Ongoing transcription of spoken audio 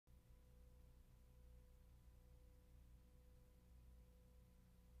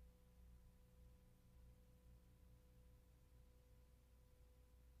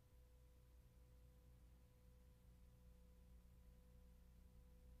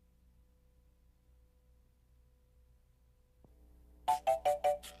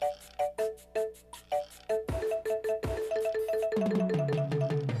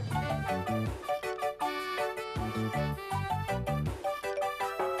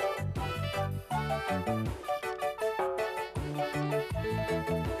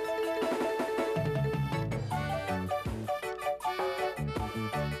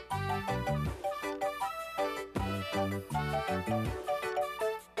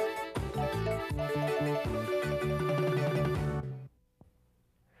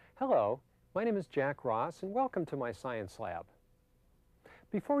Hello, my name is Jack Ross and welcome to my science lab.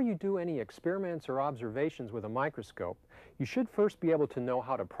 Before you do any experiments or observations with a microscope, you should first be able to know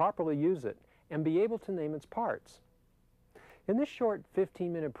how to properly use it and be able to name its parts. In this short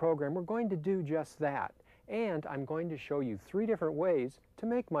 15-minute program, we're going to do just that, and I'm going to show you 3 different ways to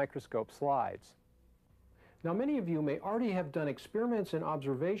make microscope slides. Now, many of you may already have done experiments and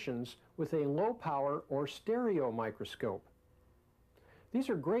observations with a low-power or stereo microscope. These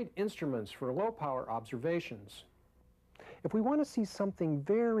are great instruments for low-power observations. If we want to see something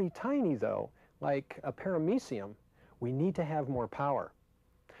very tiny, though, like a paramecium, we need to have more power.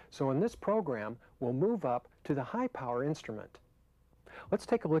 So in this program, we'll move up to the high-power instrument. Let's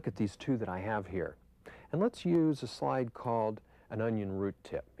take a look at these 2 that I have here. And let's use a slide called an onion root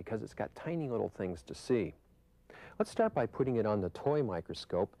tip, because it's got tiny little things to see. Let's start by putting it on the toy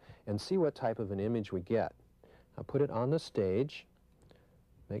microscope and see what type of an image we get. I'll put it on the stage.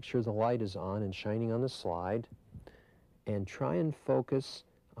 Make sure the light is on and shining on the slide, and try and focus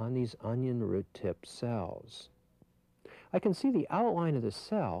on these onion root tip cells. I can see the outline of the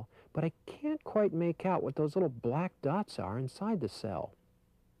cell, but I can't quite make out what those little black dots are inside the cell.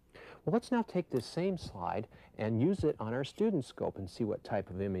 Well, let's now take this same slide and use it on our student scope and see what type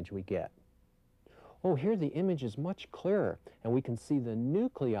of image we get. Oh, here the image is much clearer, and we can see the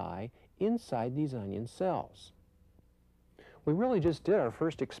nuclei inside these onion cells. We really just did our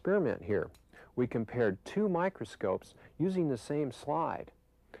first experiment here. We compared 2 microscopes using the same slide.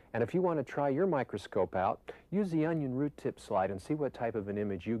 And if you want to try your microscope out, use the onion root tip slide and see what type of an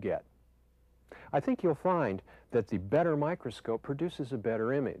image you get. I think you'll find that the better microscope produces a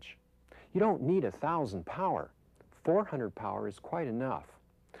better image. You don't need 1,000 power. 400 power is quite enough.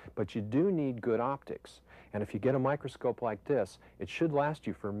 But you do need good optics. And if you get a microscope like this, it should last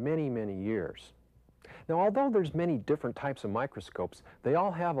you for many, many years. Now, although there's many different types of microscopes, they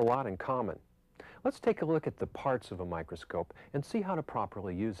all have a lot in common. Let's take a look at the parts of a microscope and see how to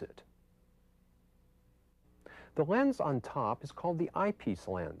properly use it. The lens on top is called the eyepiece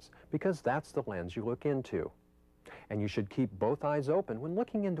lens because that's the lens you look into. And you should keep both eyes open when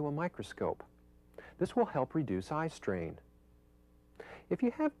looking into a microscope. This will help reduce eye strain. If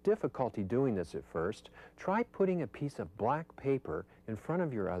you have difficulty doing this at first, try putting a piece of black paper in front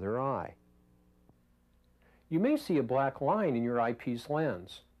of your other eye. You may see a black line in your eyepiece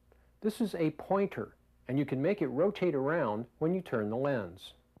lens. This is a pointer, and you can make it rotate around when you turn the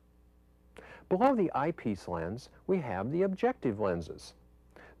lens. Below the eyepiece lens, we have the objective lenses.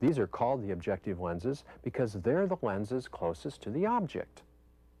 These are called the objective lenses because they're the lenses closest to the object.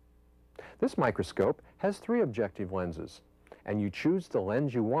 This microscope has 3 objective lenses, and you choose the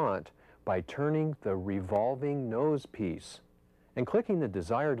lens you want by turning the revolving nose piece and clicking the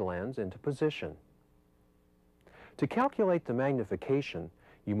desired lens into position. To calculate the magnification,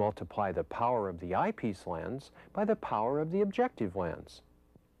 you multiply the power of the eyepiece lens by the power of the objective lens.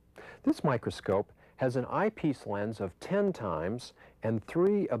 This microscope has an eyepiece lens of 10 times and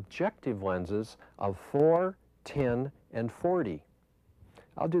 3 objective lenses of 4, 10, and 40.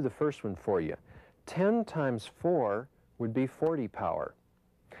 I'll do the first one for you. 10 times 4 would be 40 power.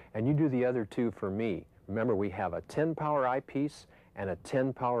 And you do the other 2 for me. Remember, we have a 10 power eyepiece and a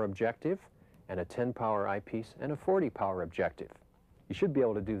 10 power objective, and a 10 power eyepiece and a 40 power objective. You should be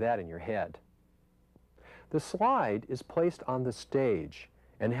able to do that in your head. The slide is placed on the stage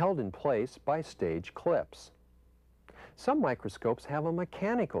and held in place by stage clips. Some microscopes have a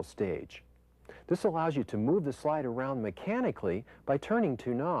mechanical stage. This allows you to move the slide around mechanically by turning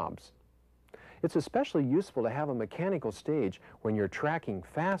 2 knobs. It's especially useful to have a mechanical stage when you're tracking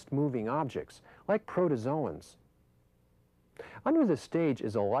fast-moving objects like protozoans. Under the stage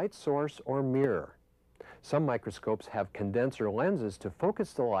is a light source or mirror. Some microscopes have condenser lenses to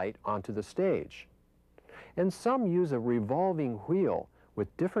focus the light onto the stage. And some use a revolving wheel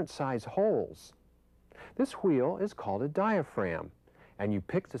with different size holes. This wheel is called a diaphragm, and you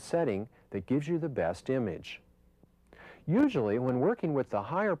pick the setting that gives you the best image. Usually, when working with the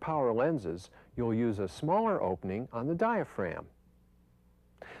higher power lenses, you'll use a smaller opening on the diaphragm.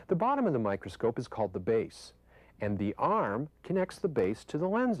 The bottom of the microscope is called the base, and the arm connects the base to the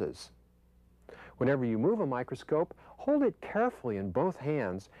lenses. Whenever you move a microscope, hold it carefully in both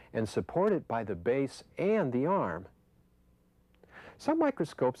hands and support it by the base and the arm. Some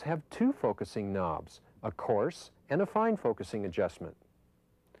microscopes have two focusing knobs, a coarse and a fine focusing adjustment.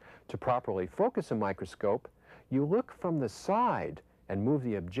 To properly focus a microscope, you look from the side and move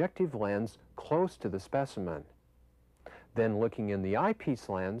the objective lens close to the specimen. Then looking in the eyepiece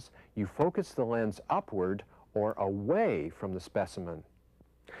lens, you focus the lens upward or away from the specimen.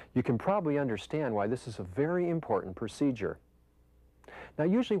 You can probably understand why this is a very important procedure. Now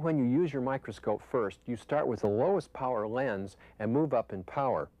usually when you use your microscope first, you start with the lowest power lens and move up in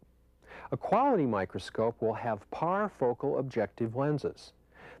power. A quality microscope will have par-focal objective lenses.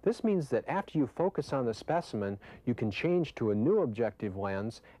 This means that after you focus on the specimen, you can change to a new objective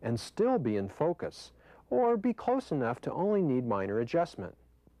lens and still be in focus, or be close enough to only need minor adjustment.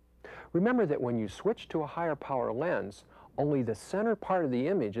 Remember that when you switch to a higher power lens, only the center part of the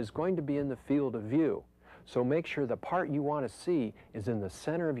image is going to be in the field of view. So make sure the part you want to see is in the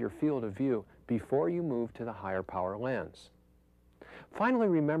center of your field of view before you move to the higher power lens. Finally,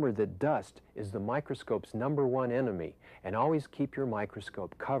 remember that dust is the microscope's #1 enemy, and always keep your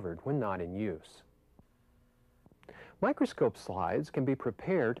microscope covered when not in use. Microscope slides can be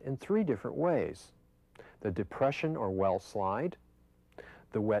prepared in 3 different ways: the depression or well slide,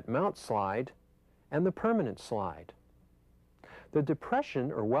 the wet mount slide, and the permanent slide. The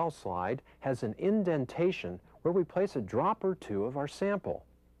depression or well slide has an indentation where we place a drop or 2 of our sample.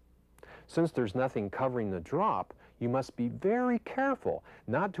 Since there's nothing covering the drop, you must be very careful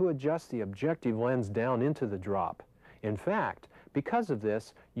not to adjust the objective lens down into the drop. In fact, because of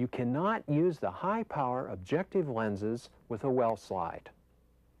this, you cannot use the high-power objective lenses with a well slide.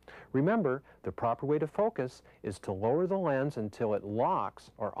 Remember, the proper way to focus is to lower the lens until it locks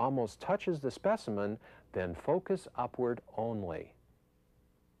or almost touches the specimen, then focus upward only.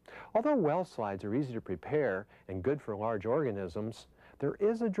 Although well slides are easy to prepare and good for large organisms, there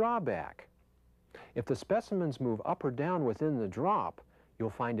is a drawback. If the specimens move up or down within the drop, you'll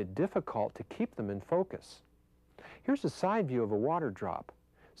find it difficult to keep them in focus. Here's a side view of a water drop.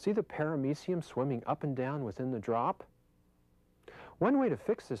 See the paramecium swimming up and down within the drop? One way to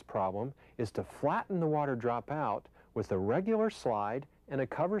fix this problem is to flatten the water drop out with a regular slide and a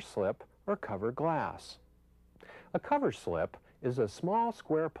cover slip or cover glass. A cover slip is a small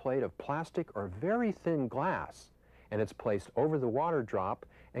square plate of plastic or very thin glass, and it's placed over the water drop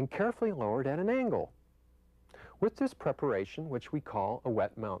and carefully lowered at an angle. With this preparation, which we call a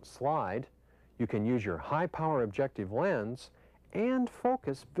wet mount slide, you can use your high-power objective lens and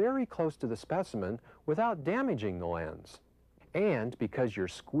focus very close to the specimen without damaging the lens. And because you're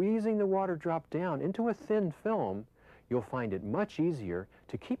squeezing the water drop down into a thin film, you'll find it much easier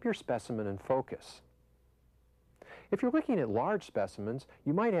to keep your specimen in focus. If you're looking at large specimens,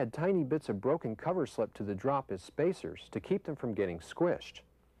 you might add tiny bits of broken cover slip to the drop as spacers to keep them from getting squished.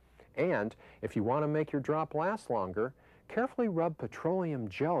 And if you want to make your drop last longer, carefully rub petroleum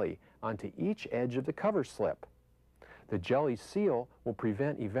jelly onto each edge of the cover slip. The jelly seal will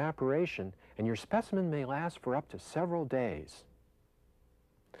prevent evaporation, and your specimen may last for up to several days.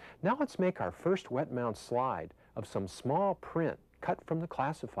 Now let's make our first wet mount slide of some small print cut from the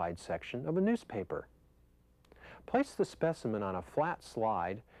classified section of a newspaper. Place the specimen on a flat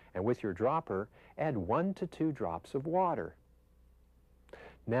slide, and with your dropper, add 1 to 2 drops of water.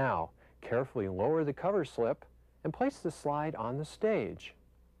 Now, carefully lower the cover slip and place the slide on the stage.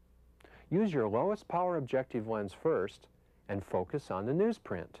 Use your lowest power objective lens first and focus on the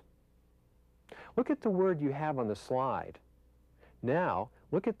newsprint. Look at the word you have on the slide. Now,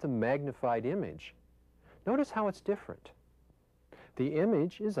 look at the magnified image. Notice how it's different. The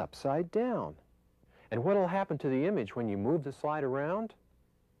image is upside down. And what will happen to the image when you move the slide around?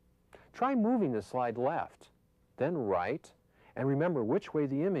 Try moving the slide left, then right, and remember which way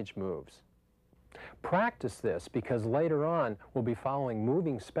the image moves. Practice this because later on we'll be following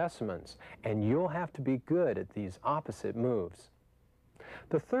moving specimens, and you'll have to be good at these opposite moves.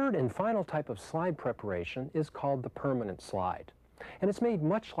 The third and final type of slide preparation is called the permanent slide. And it's made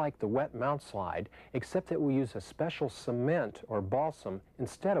much like the wet mount slide, except that we use a special cement or balsam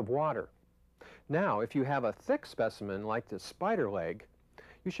instead of water. Now, if you have a thick specimen like this spider leg,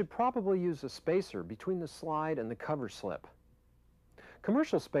 you should probably use a spacer between the slide and the cover slip.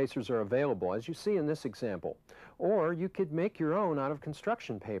 Commercial spacers are available, as you see in this example, or you could make your own out of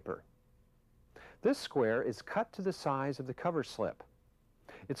construction paper. This square is cut to the size of the cover slip.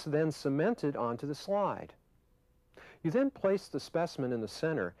 It's then cemented onto the slide. You then place the specimen in the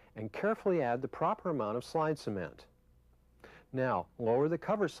center and carefully add the proper amount of slide cement. Now, lower the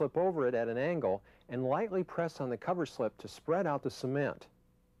cover slip over it at an angle and lightly press on the cover slip to spread out the cement.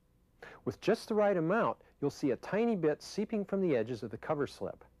 With just the right amount, you'll see a tiny bit seeping from the edges of the cover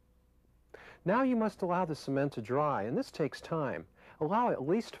slip. Now you must allow the cement to dry, and this takes time. Allow at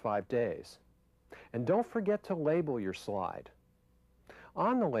least 5 days. And don't forget to label your slide.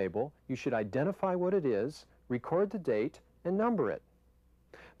 On the label, you should identify what it is, record the date, and number it.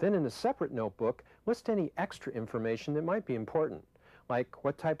 Then in a separate notebook, list any extra information that might be important, like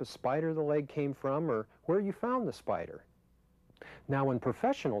what type of spider the leg came from or where you found the spider. Now, when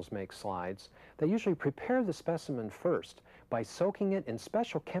professionals make slides, they usually prepare the specimen first by soaking it in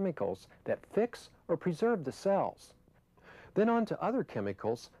special chemicals that fix or preserve the cells. Then on to other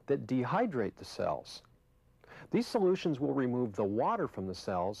chemicals that dehydrate the cells. These solutions will remove the water from the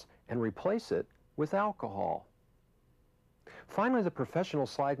cells and replace it with alcohol. Finally, the professional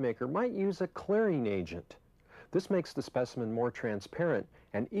slide maker might use a clearing agent. This makes the specimen more transparent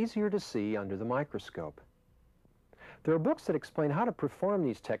and easier to see under the microscope. There are books that explain how to perform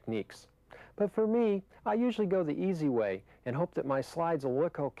these techniques, but for me, I usually go the easy way and hope that my slides will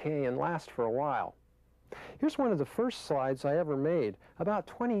look okay and last for a while. Here's one of the first slides I ever made about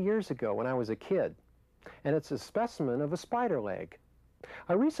 20 years ago when I was a kid, and it's a specimen of a spider leg.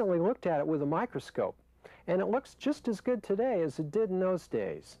 I recently looked at it with a microscope, and it looks just as good today as it did in those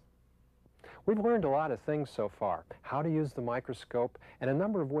days. We've learned a lot of things so far, how to use the microscope, and a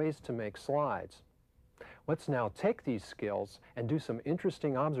number of ways to make slides. Let's now take these skills and do some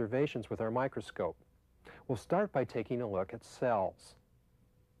interesting observations with our microscope. We'll start by taking a look at cells.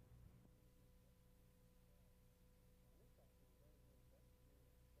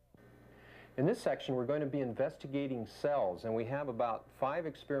 In this section, we're going to be investigating cells, and we have about 5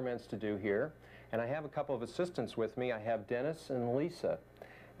 experiments to do here. And I have a couple of assistants with me. I have Dennis and Lisa.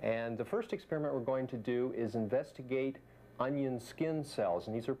 And the first experiment we're going to do is investigate onion skin cells,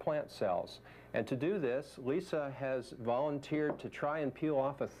 and these are plant cells. And to do this, Lisa has volunteered to try and peel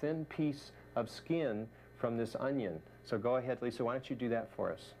off a thin piece of skin from this onion. So go ahead, Lisa, why don't you do that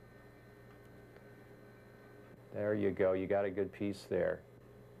for us? There you go, you got a good piece there.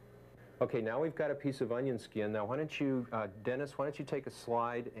 Okay, now we've got a piece of onion skin. Now why don't you, Dennis, why don't you take a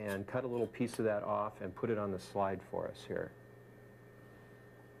slide and cut a little piece of that off and put it on the slide for us here.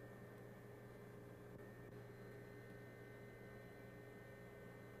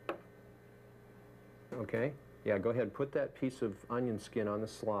 Okay, yeah, go ahead and put that piece of onion skin on the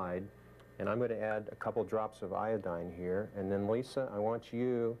slide, and I'm going to add a couple drops of iodine here, and then Lisa, I want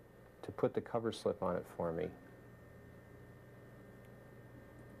you to put the cover slip on it for me.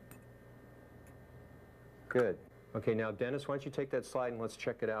 Good. Okay, now Dennis, why don't you take that slide and let's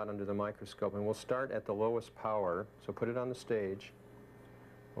check it out under the microscope, and we'll start at the lowest power, so put it on the stage.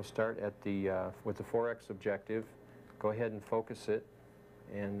 We'll start at the, with the 4x objective. Go ahead and focus it,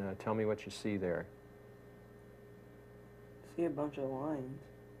 and tell me what you see there. See a bunch of lines.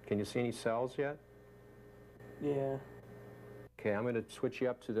 Can you see any cells yet? Yeah. Okay, I'm going to switch you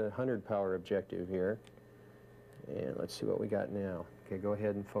up to the 100 power objective here. And let's see what we got now. Okay, go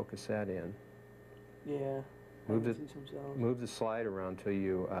ahead and focus that in. Yeah. Move the slide around till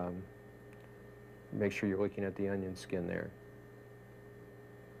you make sure you're looking at the onion skin there.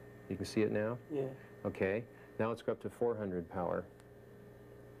 You can see it now? Yeah. Okay, now let's go up to 400 power.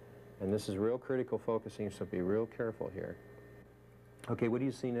 And this is real critical focusing, so be real careful here. Okay, what do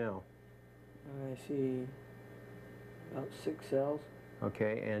you see now? I see about 6 cells.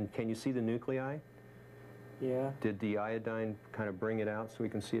 Okay, and can you see the nuclei? Yeah. Did the iodine kind of bring it out so we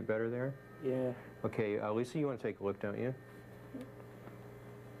can see it better there? Yeah. Okay, Lisa, you want to take a look, don't you?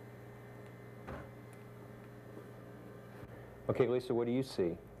 Okay, Lisa, what do you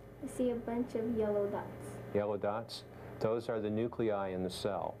see? I see a bunch of yellow dots. Yellow dots? Those are the nuclei in the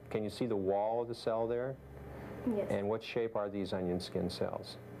cell. Can you see the wall of the cell there? Yes. And what shape are these onion skin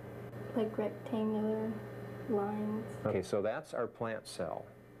cells? Like rectangular lines. Okay, so that's our plant cell.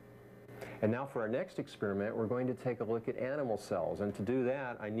 And now for our next experiment, we're going to take a look at animal cells. And to do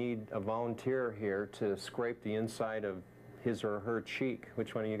that, I need a volunteer here to scrape the inside of his or her cheek.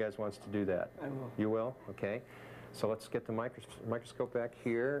 Which one of you guys wants to do that? I will. You will? Okay. So let's get the microscope back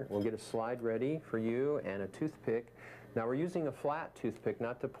here. We'll get a slide ready for you and a toothpick. Now we're using a flat toothpick,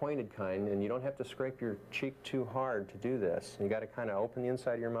 not the pointed kind, and you don't have to scrape your cheek too hard to do this. You got to kind of open the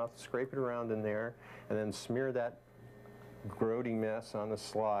inside of your mouth, scrape it around in there, and then smear that grody mess on the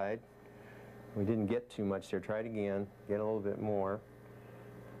slide. We didn't get too much there. Try it again. Get a little bit more.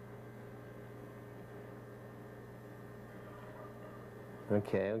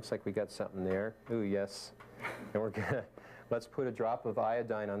 Okay, looks like we got something there. Ooh, yes. And we're gonna, let's put a drop of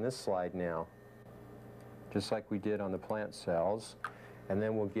iodine on this slide now, just like we did on the plant cells. And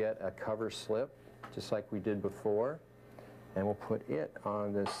then we'll get a cover slip, just like we did before. And we'll put it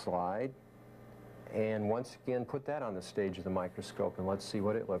on this slide. And once again, put that on the stage of the microscope, and let's see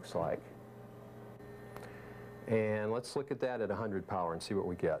what it looks like. And let's look at that at 100 power and see what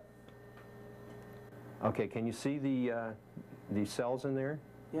we get. Okay, can you see the cells in there?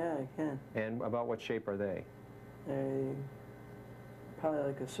 Yeah, I can. And about what shape are they? They probably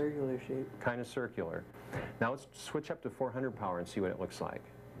like a circular shape. Kind of circular. Now let's switch up to 400 power and see what it looks like.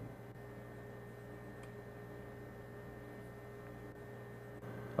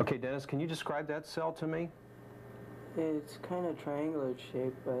 Okay, Dennis, can you describe that cell to me? It's kind of triangular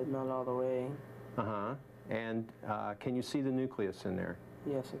shape, but not all the way. Uh-huh. And can you see the nucleus in there?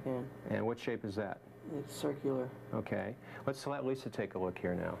 Yes, I can. And what shape is that? It's circular. Okay. Let's let Lisa take a look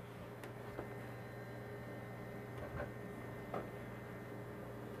here now.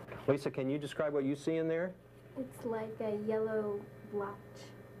 Lisa, can you describe what you see in there? It's like a yellow blotch.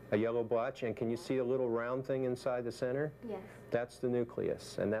 A yellow blotch, and can you see a little round thing inside the center? Yes. That's the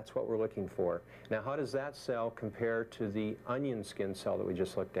nucleus, and that's what we're looking for. Now, how does that cell compare to the onion skin cell that we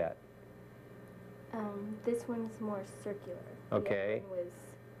just looked at? This one's more circular. Okay. The other one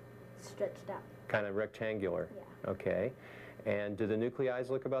was stretched out. Kind of rectangular. Yeah. Okay. And do the nuclei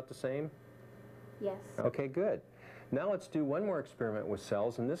look about the same? Yes. Okay, good. Now let's do one more experiment with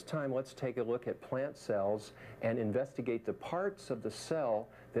cells, and this time let's take a look at plant cells and investigate the parts of the cell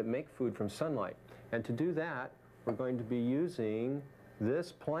that make food from sunlight. And to do that, we're going to be using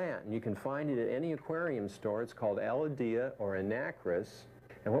this plant. And you can find it at any aquarium store. It's called Alidea or Anacris.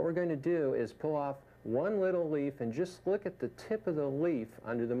 And what we're going to do is pull off one little leaf and just look at the tip of the leaf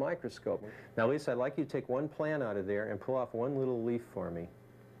under the microscope. Now, Lisa, I'd like you to take one plant out of there and pull off one little leaf for me.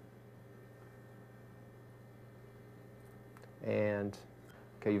 And,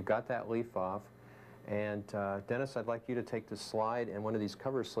 okay, you've got that leaf off. And Dennis, I'd like you to take the slide and one of these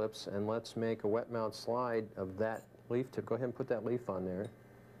cover slips, and let's make a wet mount slide of that leaf tip. Go ahead and put that leaf on there.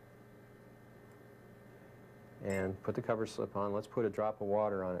 And put the cover slip on. Let's put a drop of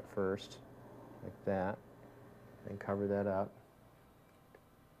water on it first, like that, and cover that up.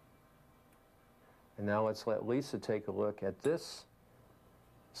 And now let's let Lisa take a look at this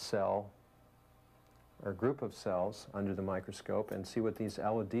cell, or group of cells, under the microscope and see what these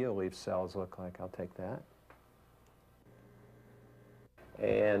Alidea leaf cells look like. I'll take that.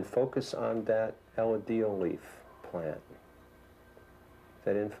 And focus on that Alidea leaf plant. Is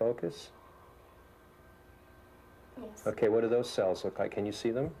that in focus? Yes. Okay, what do those cells look like? Can you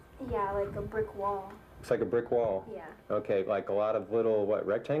see them? Yeah, like a brick wall. It's like a brick wall. Yeah. Okay, like a lot of little, what,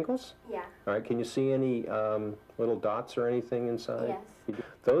 rectangles? Yeah. All right, can you see any little dots or anything inside? Yes.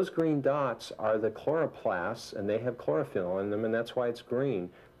 Those green dots are the chloroplasts, and they have chlorophyll in them, and that's why it's green.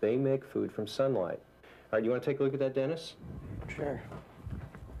 They make food from sunlight. All right, you want to take a look at that, Dennis? Sure.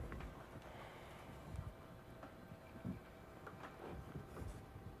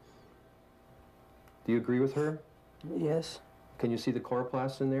 Do you agree with her? Yes. Can you see the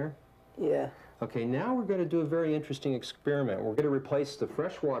chloroplasts in there? Yeah. Okay, now we're going to do a very interesting experiment. We're going to replace the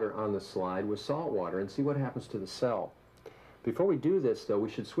fresh water on the slide with salt water and see what happens to the cell. Before we do this, though, we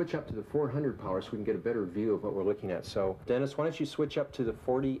should switch up to the 400 power so we can get a better view of what we're looking at. So, Dennis, why don't you switch up to the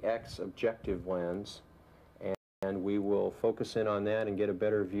 40x objective lens, and we will focus in on that and get a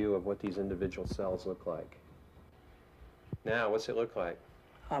better view of what these individual cells look like. Now, what's it look like?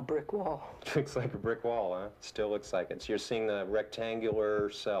 A brick wall. Looks like a brick wall, huh? Still looks like it. So you're seeing the rectangular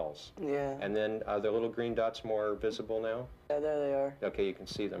cells. Yeah. And then are the little green dots more visible now? Yeah, there they are. Okay, you can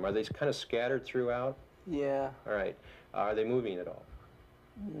see them. Are they kind of scattered throughout? Yeah. All right. Are they moving at all?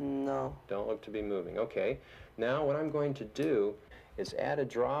 No. Don't look to be moving. Okay. Now what I'm going to do is add a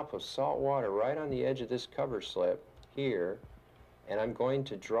drop of salt water right on the edge of this cover slip here, and I'm going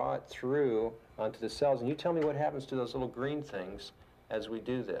to draw it through onto the cells. And you tell me what happens to those little green things as we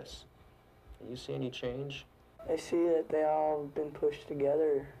do this. Can you see any change? I see that they all have been pushed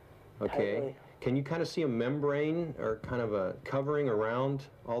together. Okay. Tightly. Can you kind of see a membrane or kind of a covering around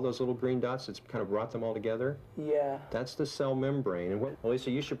all those little green dots that's kind of brought them all together? Yeah. That's the cell membrane. And well, Lisa,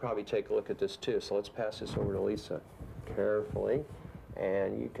 you should probably take a look at this too. So let's pass this over to Lisa carefully.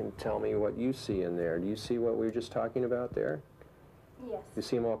 And you can tell me what you see in there. Do you see what we were just talking about there? Yes. You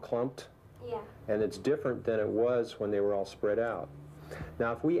see them all clumped? Yeah. And it's different than it was when they were all spread out.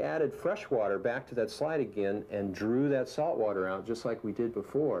 Now, if we added fresh water back to that slide again and drew that salt water out just like we did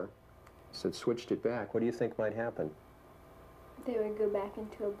before, so it switched it back, what do you think might happen? They would go back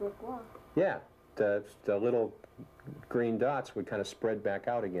into a brick wall. Yeah, the little green dots would kind of spread back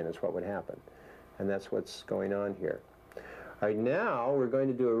out again is what would happen. And that's what's going on here. All right, now we're going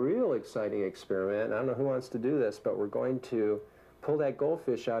to do a real exciting experiment. I don't know who wants to do this, but we're going to pull that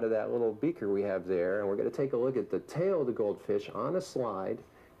goldfish out of that little beaker we have there, and we're going to take a look at the tail of the goldfish on a slide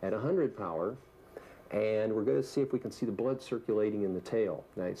at 100 power, and we're going to see if we can see the blood circulating in the tail.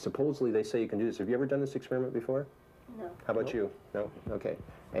 Now, supposedly they say you can do this. Have you ever done this experiment before? No. How about you? No? Okay.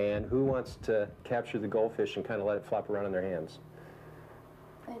 And who wants to capture the goldfish and kind of let it flop around in their hands?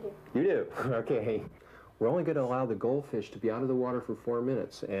 I do. You do? Okay. We're only going to allow the goldfish to be out of the water for 4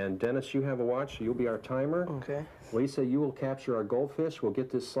 minutes. And Dennis, you have a watch, so you'll be our timer. Okay. Lisa, you will capture our goldfish. We'll get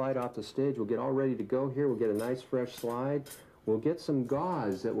this slide off the stage. We'll get all ready to go here. We'll get a nice fresh slide. We'll get some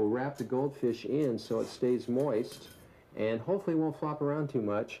gauze that will wrap the goldfish in so it stays moist. And hopefully it won't flop around too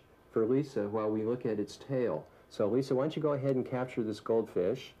much for Lisa while we look at its tail. So Lisa, why don't you go ahead and capture this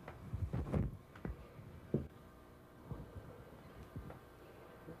goldfish.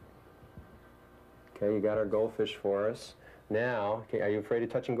 Okay, you got our goldfish for us. Now, okay, are you afraid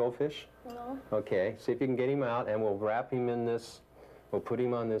of touching goldfish? No. Okay, see if you can get him out, and we'll wrap him in this, we'll put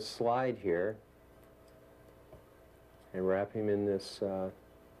him on this slide here, and wrap him in this, here,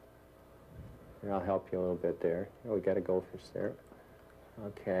 I'll help you a little bit there. Oh, we got a goldfish there.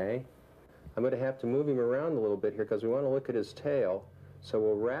 Okay. I'm going to have to move him around a little bit here because we want to look at his tail. So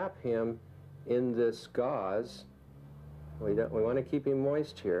we'll wrap him in this gauze. We want to keep him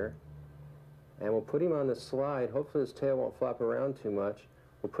moist here. And we'll put him on the slide. Hopefully his tail won't flop around too much.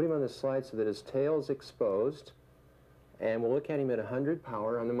 We'll put him on the slide so that his tail is exposed. And we'll look at him at 100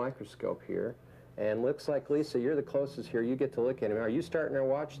 power on the microscope here. And looks like, Lisa, you're the closest here. You get to look at him. Are you starting our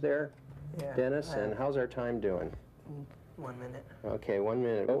watch there, Yeah. Dennis? And how's our time doing? 1 minute. Okay, 1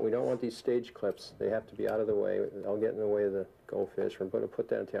 minute. Oh, we don't want these stage clips. They have to be out of the way. They'll get in the way of the goldfish. We're going to put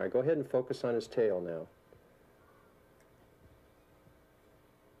that in the tail. Go ahead and focus on his tail now.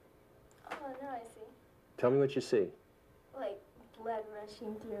 Oh, now I see. Tell me what you see. Like blood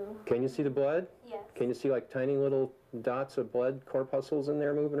rushing through. Can you see the blood? Yes. Can you see like tiny little dots of blood corpuscles in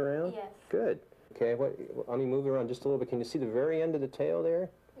there moving around? Yes. Good. Okay, let me move it around just a little bit. Can you see the very end of the tail there?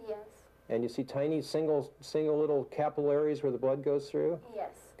 Yes. And you see tiny single little capillaries where the blood goes through? Yes.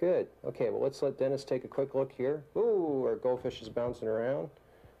 Good. Okay, well, let's let Dennis take a quick look here. Ooh, our goldfish is bouncing around.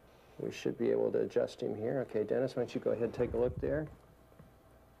 We should be able to adjust him here. Okay, Dennis, why don't you go ahead and take a look there?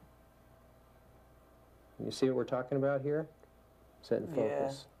 You see what we're talking about here? Set in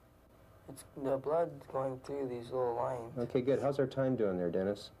focus. It's the blood's going through these little lines. Okay, good. How's our time doing there,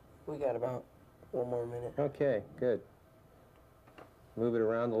 Dennis? We got about 1 more minute. Okay, good. Move it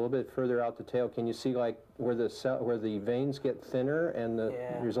around a little bit further out the tail. Can you see like where the veins get thinner and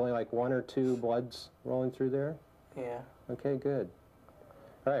there's only like 1 or 2 bloods rolling through there? Yeah. Okay, good.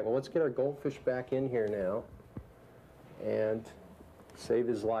 All right, well, let's get our goldfish back in here now and save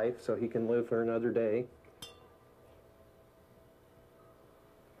his life so he can live for another day.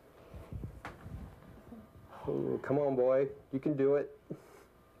 Ooh, come on, boy. You can do it.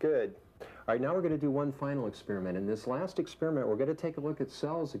 Good. All right, now we're going to do one final experiment. In this last experiment, we're going to take a look at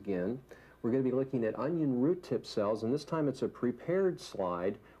cells again. We're going to be looking at onion root tip cells, and this time it's a prepared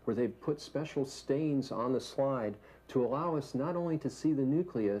slide where they've put special stains on the slide to allow us not only to see the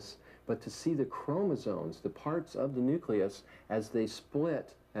nucleus, but to see the chromosomes, the parts of the nucleus, as they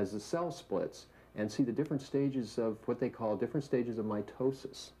split, as the cell splits, and see the different stages of what they call different stages of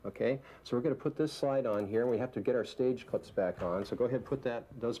mitosis, okay? So we're going to put this slide on here, and we have to get our stage clips back on, so go ahead and put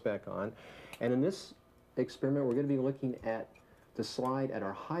those back on. And in this experiment, we're going to be looking at the slide at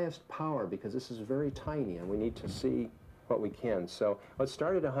our highest power because this is very tiny, and we need to see what we can. So let's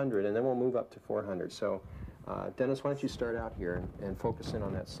start at 100, and then we'll move up to 400. So Dennis, why don't you start out here and focus in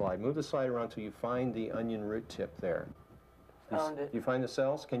on that slide. Move the slide around till you find the onion root tip there. Found it. You find the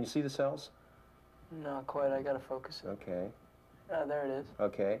cells? Can you see the cells? Not quite. I gotta focus. Okay. There it is.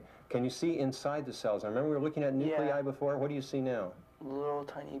 Okay. Can you see inside the cells? I remember we were looking at nuclei before. What do you see now? Little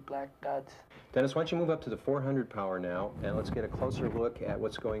tiny black dots. Dennis, why don't you move up to the 400 power now, and let's get a closer look at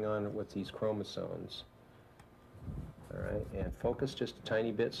what's going on with these chromosomes. All right, and focus just a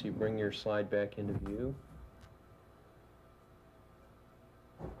tiny bit so you bring your slide back into view.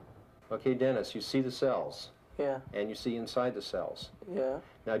 Okay, Dennis, you see the cells. Yeah. And you see inside the cells. Yeah.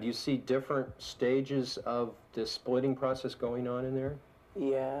 Now, do you see different stages of the splitting process going on in there?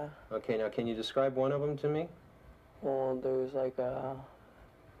 Yeah. Okay, now can you describe one of them to me? Well, there's like a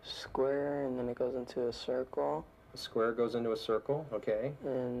square, and then it goes into a circle. A square goes into a circle, okay.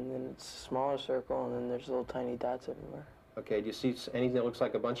 And then it's a smaller circle, and then there's little tiny dots everywhere. Okay, do you see anything that looks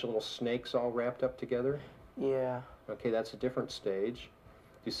like a bunch of little snakes all wrapped up together? Yeah. Okay, that's a different stage.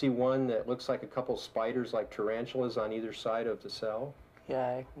 Do you see one that looks like a couple spiders, like tarantulas, on either side of the cell? Yeah,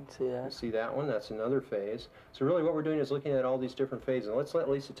 I can see You that. see that one? That's another phase. So really what we're doing is looking at all these different phases. And let's let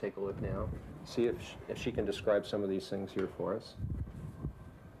Lisa take a look now. See if she can describe some of these things here for us.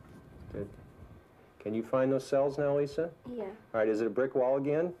 Good. Can you find those cells now, Lisa? Yeah. All right, is it a brick wall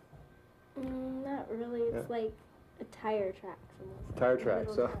again? Not really. It's like a tire track almost. Tire Like a track,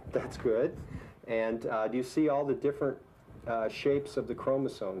 little so tire track. that's good. And do you see all the different shapes of the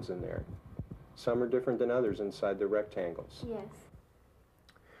chromosomes in there? Some are different than others inside the rectangles. Yes.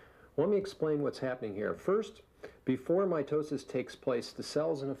 Let me explain what's happening here. First, before mitosis takes place, the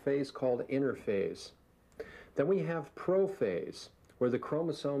cell's in a phase called interphase. Then we have prophase, where the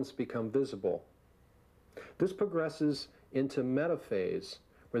chromosomes become visible. This progresses into metaphase,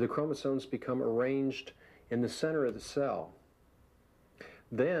 where the chromosomes become arranged in the center of the cell.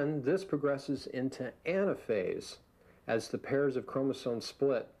 Then this progresses into anaphase, as the pairs of chromosomes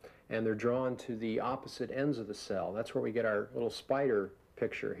split and they're drawn to the opposite ends of the cell. That's where we get our little spider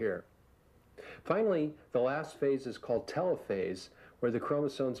picture here. Finally, the last phase is called telophase, where the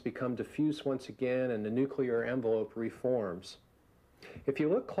chromosomes become diffuse once again and the nuclear envelope reforms. If you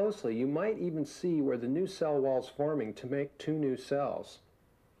look closely, you might even see where the new cell wall's forming to make two new cells.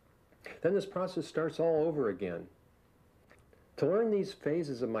 Then this process starts all over again. To learn these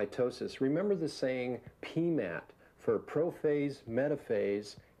phases of mitosis, remember the saying PMAT for prophase,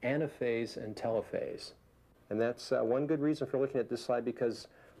 metaphase, anaphase, and telophase. And that's one good reason for looking at this slide, because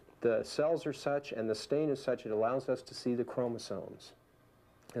the cells are such and the stain is such it allows us to see the chromosomes.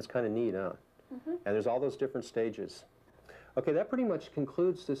 It's kind of neat, huh? And there's all those different stages. Okay, that pretty much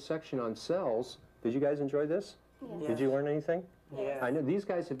concludes this section on cells. Did you guys enjoy this? Yes. Did you learn anything? Yeah. I know these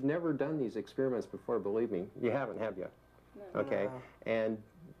guys have never done these experiments before, believe me. You haven't, have you? No. Okay, and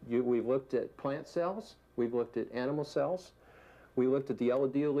we've looked at plant cells, we've looked at animal cells, we looked at the yellow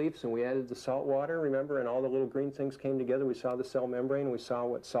deal leaves and we added the salt water, remember, and all the little green things came together. We saw the cell membrane and we saw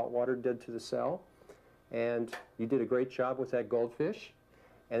what salt water did to the cell. And you did a great job with that goldfish.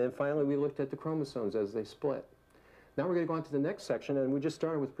 And then finally we looked at the chromosomes as they split. Now we're going to go on to the next section, and we just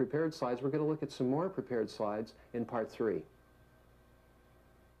started with prepared slides. We're going to look at some more prepared slides in part 3.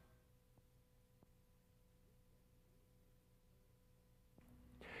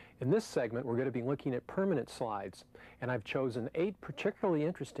 In this segment, we're going to be looking at permanent slides, and I've chosen 8 particularly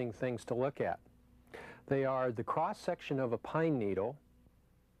interesting things to look at. They are the cross-section of a pine needle,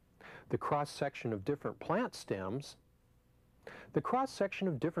 the cross-section of different plant stems, the cross-section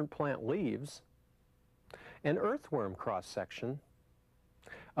of different plant leaves, an earthworm cross-section,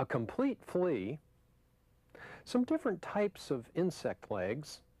 a complete flea, some different types of insect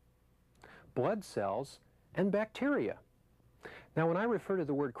legs, blood cells, and bacteria. Now, when I refer to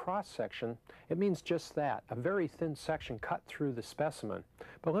the word cross-section, it means just that, a very thin section cut through the specimen.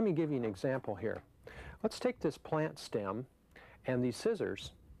 But let me give you an example here. Let's take this plant stem and these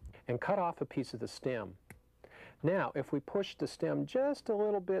scissors and cut off a piece of the stem. Now, if we push the stem just a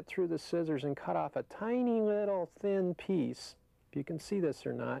little bit through the scissors and cut off a tiny little thin piece, if you can see this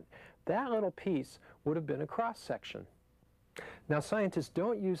or not, that little piece would have been a cross-section. Now, scientists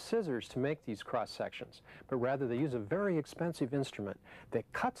don't use scissors to make these cross-sections, but rather they use a very expensive instrument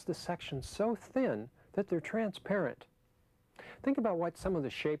that cuts the sections so thin that they're transparent. Think about what some of the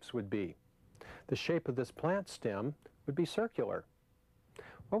shapes would be. The shape of this plant stem would be circular.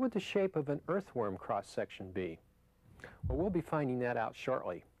 What would the shape of an earthworm cross-section be? Well, we'll be finding that out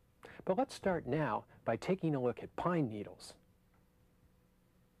shortly. But let's start now by taking a look at pine needles.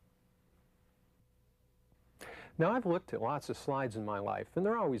 Now, I've looked at lots of slides in my life, and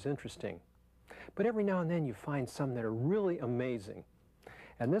they're always interesting. But every now and then you find some that are really amazing.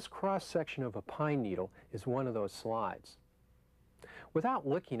 And this cross-section of a pine needle is one of those slides. Without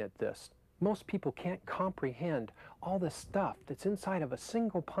looking at this, most people can't comprehend all the stuff that's inside of a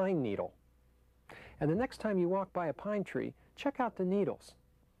single pine needle. And the next time you walk by a pine tree, check out the needles.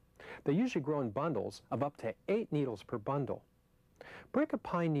 They usually grow in bundles of up to 8 needles per bundle. Break a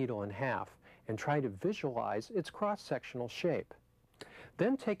pine needle in half and try to visualize its cross-sectional shape.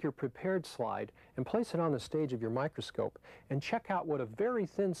 Then take your prepared slide and place it on the stage of your microscope and check out what a very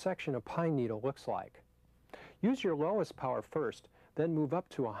thin section of pine needle looks like. Use your lowest power first, then move up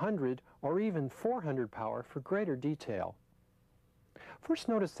to 100 or even 400 power for greater detail. First,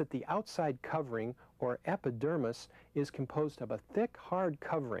 notice that the outside covering, or epidermis, is composed of a thick, hard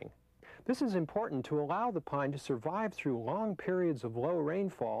covering. This is important to allow the pine to survive through long periods of low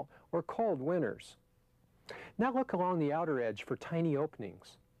rainfall or cold winters. Now look along the outer edge for tiny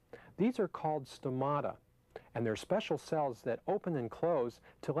openings. These are called stomata, and they're special cells that open and close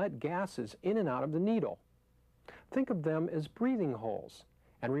to let gases in and out of the needle. Think of them as breathing holes,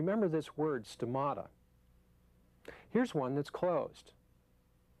 and remember this word, stomata. Here's one that's closed.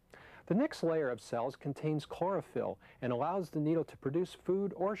 The next layer of cells contains chlorophyll and allows the needle to produce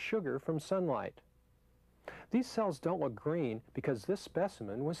food or sugar from sunlight. These cells don't look green because this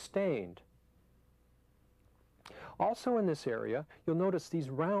specimen was stained. Also in this area, you'll notice these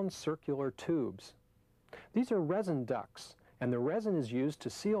round circular tubes. These are resin ducts, and the resin is used to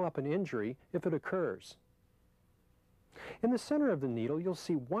seal up an injury if it occurs. In the center of the needle, you'll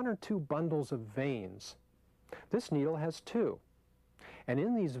see 1 or 2 bundles of veins. This needle has 2. And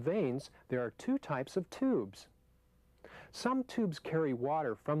in these veins, there are 2 types of tubes. Some tubes carry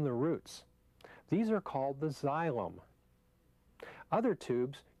water from the roots. These are called the xylem. Other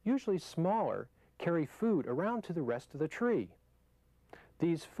tubes, usually smaller, carry food around to the rest of the tree.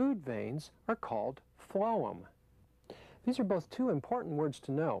 These food veins are called phloem. These are both 2 important words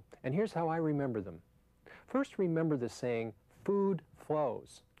to know, and here's how I remember them. First, remember the saying, food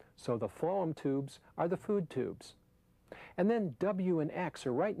flows. So the phloem tubes are the food tubes. And then W and X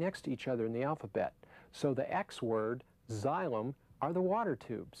are right next to each other in the alphabet. So the X word, xylem, are the water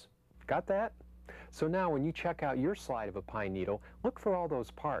tubes. Got that? So now when you check out your slide of a pine needle, look for all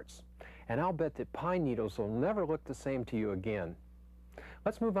those parts. And I'll bet that pine needles will never look the same to you again.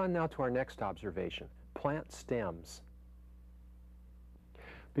 Let's move on now to our next observation, plant stems.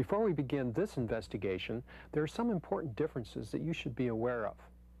 Before we begin this investigation, there are some important differences that you should be aware of.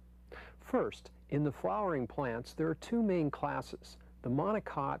 First, in the flowering plants, there are 2 main classes, the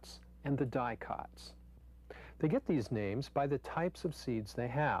monocots and the dicots. They get these names by the types of seeds they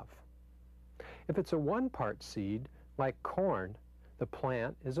have. If it's a 1-part seed, like corn, the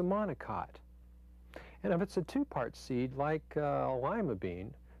plant is a monocot. And if it's a 2-part seed, like a lima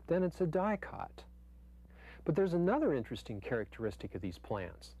bean, then it's a dicot. But there's another interesting characteristic of these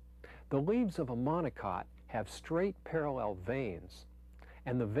plants. The leaves of a monocot have straight parallel veins,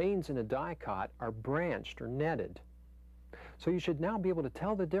 and the veins in a dicot are branched or netted. So you should now be able to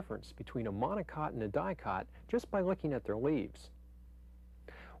tell the difference between a monocot and a dicot just by looking at their leaves.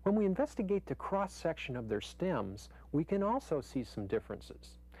 When we investigate the cross-section of their stems, we can also see some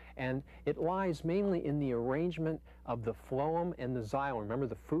differences. And it lies mainly in the arrangement of the phloem and the xylem. Remember,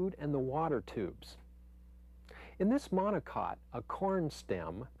 the food and the water tubes. In this monocot, a corn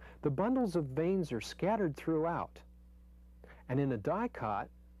stem, the bundles of veins are scattered throughout. And in a dicot,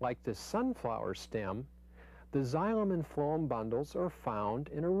 like this sunflower stem, the xylem and phloem bundles are found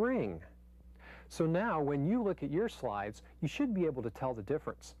in a ring. So now, when you look at your slides, you should be able to tell the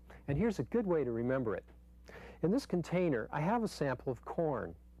difference. And here's a good way to remember it. In this container, I have a sample of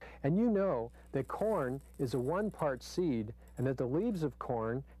corn. And you know that corn is a 1-part seed and that the leaves of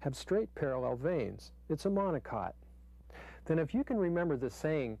corn have straight parallel veins. It's a monocot. Then if you can remember the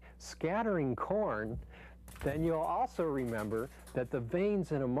saying, scattering corn, then you'll also remember that the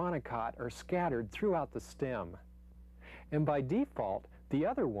veins in a monocot are scattered throughout the stem. And by default, the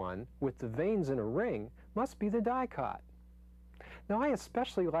other one, with the veins in a ring, must be the dicot. Now I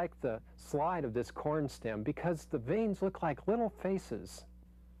especially like the slide of this corn stem because the veins look like little faces.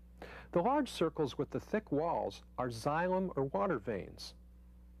 The large circles with the thick walls are xylem or water veins.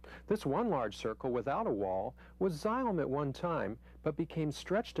 This one large circle without a wall was xylem at one time, but became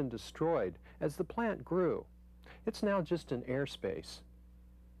stretched and destroyed as the plant grew. It's now just an airspace.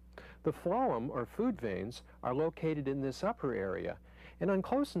 The phloem, or food veins, are located in this upper area, and on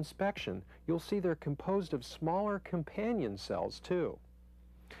close inspection, you'll see they're composed of smaller companion cells too.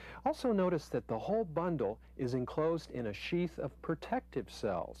 Also notice that the whole bundle is enclosed in a sheath of protective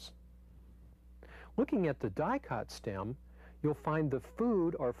cells. Looking at the dicot stem, you'll find the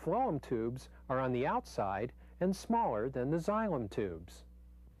food or phloem tubes are on the outside and smaller than the xylem tubes.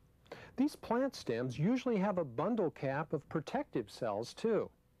 These plant stems usually have a bundle cap of protective cells too.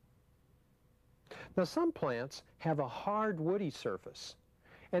 Now some plants have a hard woody surface,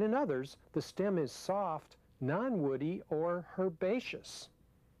 and in others the stem is soft, non-woody, or herbaceous.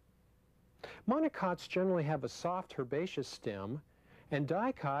 Monocots generally have a soft herbaceous stem, and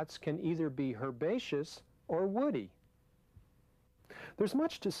dicots can either be herbaceous or woody. There's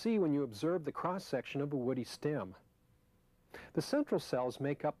much to see when you observe the cross-section of a woody stem. The central cells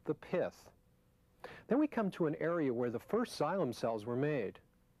make up the pith. Then we come to an area where the first xylem cells were made,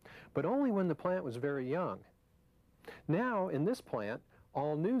 but only when the plant was very young. Now, in this plant,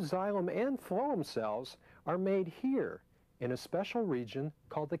 all new xylem and phloem cells are made here in a special region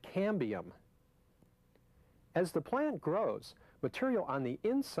called the cambium. As the plant grows, material on the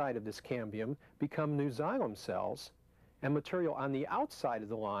inside of this cambium become new xylem cells, and material on the outside of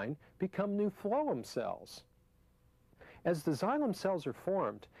the line become new phloem cells. As the xylem cells are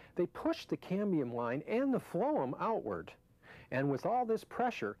formed, they push the cambium line and the phloem outward. And with all this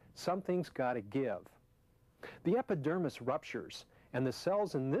pressure, something's got to give. The epidermis ruptures, and the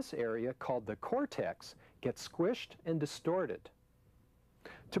cells in this area, called the cortex, get squished and distorted.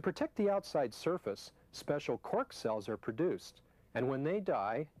 To protect the outside surface, special cork cells are produced, and when they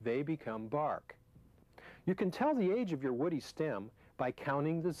die, they become bark. You can tell the age of your woody stem by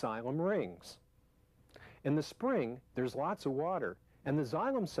counting the xylem rings. In the spring, there's lots of water, and the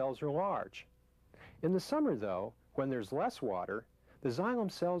xylem cells are large. In the summer, though, when there's less water, the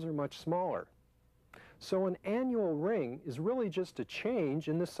xylem cells are much smaller. So an annual ring is really just a change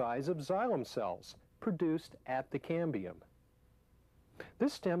in the size of xylem cells produced at the cambium.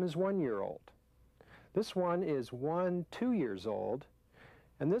 This stem is 1 year old. This one is 2 years old.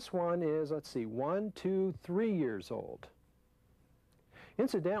 And this one is, 1, 2, 3 years old.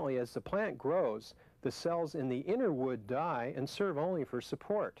 Incidentally, as the plant grows, the cells in the inner wood die and serve only for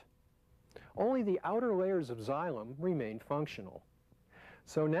support. Only the outer layers of xylem remain functional.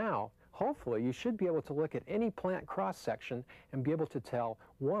 So now, hopefully, you should be able to look at any plant cross-section and be able to tell,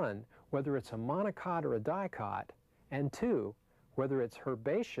 1, whether it's a monocot or a dicot, and 2, whether it's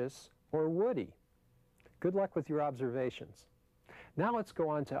herbaceous or woody. Good luck with your observations. Now let's go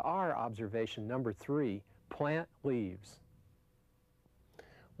on to our observation number 3, plant leaves.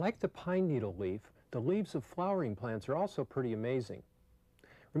 Like the pine needle leaf, the leaves of flowering plants are also pretty amazing.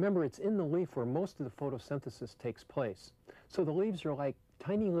 Remember, it's in the leaf where most of the photosynthesis takes place. So the leaves are like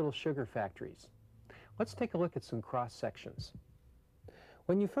tiny little sugar factories. Let's take a look at some cross sections.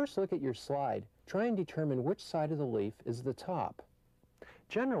 When you first look at your slide, try and determine which side of the leaf is the top.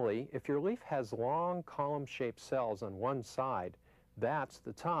 Generally, if your leaf has long column-shaped cells on one side, that's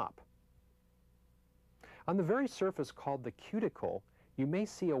the top. On the very surface called the cuticle, you may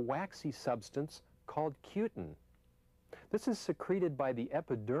see a waxy substance called cutin. This is secreted by the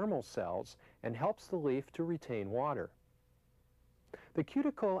epidermal cells and helps the leaf to retain water. The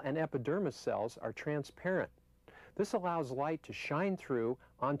cuticle and epidermis cells are transparent. This allows light to shine through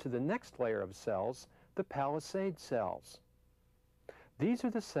onto the next layer of cells, the palisade cells. These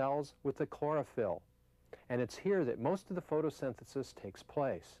are the cells with the chlorophyll, and it's here that most of the photosynthesis takes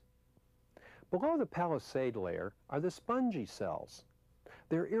place. Below the palisade layer are the spongy cells.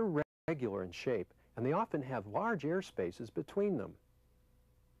 They're irregular in shape, and they often have large air spaces between them.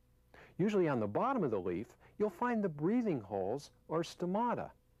 Usually on the bottom of the leaf, you'll find the breathing holes or stomata.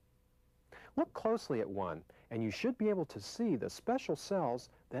 Look closely at one, and you should be able to see the special cells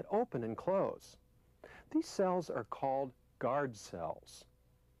that open and close. These cells are called guard cells.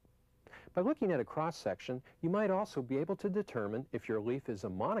 By looking at a cross-section, you might also be able to determine if your leaf is a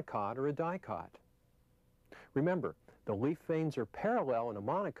monocot or a dicot. Remember, the leaf veins are parallel in a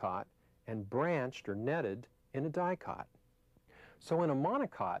monocot and branched or netted in a dicot. So in a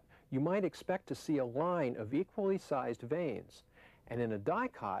monocot, you might expect to see a line of equally sized veins, and in a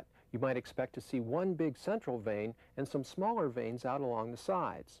dicot, you might expect to see one big central vein and some smaller veins out along the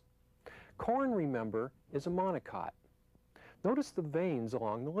sides. Corn, remember, is a monocot. Notice the veins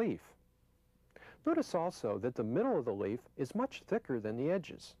along the leaf. Notice also that the middle of the leaf is much thicker than the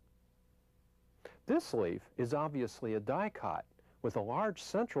edges. This leaf is obviously a dicot, with a large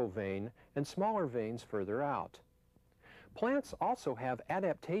central vein and smaller veins further out. Plants also have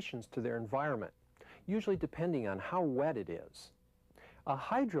adaptations to their environment, usually depending on how wet it is. A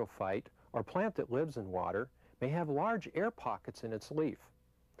hydrophyte, or plant that lives in water, may have large air pockets in its leaf.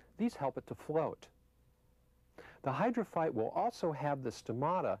 These help it to float. The hydrophyte will also have the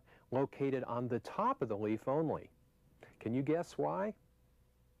stomata located on the top of the leaf only. Can you guess why?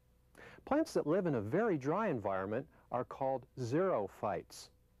 Plants that live in a very dry environment are called xerophytes.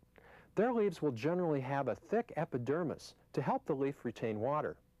 Their leaves will generally have a thick epidermis to help the leaf retain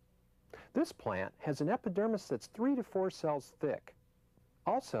water. This plant has an epidermis that's 3 to 4 cells thick.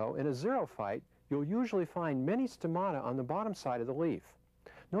 Also, in a xerophyte, you'll usually find many stomata on the bottom side of the leaf.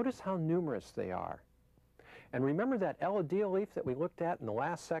 Notice how numerous they are. And remember that elodea leaf that we looked at in the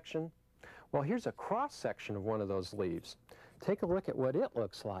last section? Well, here's a cross-section of one of those leaves. Take a look at what it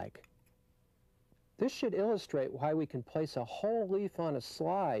looks like. This should illustrate why we can place a whole leaf on a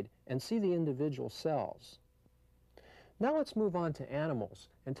slide and see the individual cells. Now let's move on to animals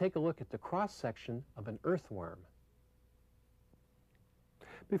and take a look at the cross-section of an earthworm.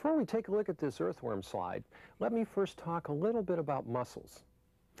 Before we take a look at this earthworm slide, let me first talk a little bit about muscles.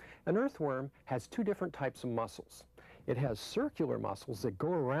 An earthworm has 2 different types of muscles. It has circular muscles that go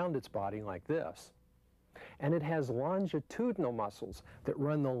around its body like this, and it has longitudinal muscles that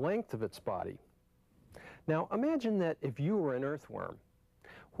run the length of its body. Now imagine that if you were an earthworm,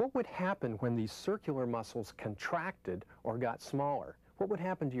 what would happen when these circular muscles contracted or got smaller? What would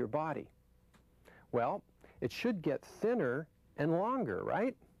happen to your body? Well, it should get thinner and longer,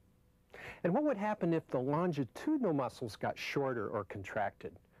 right? And what would happen if the longitudinal muscles got shorter or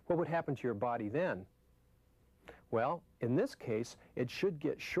contracted? What would happen to your body then? Well, in this case, it should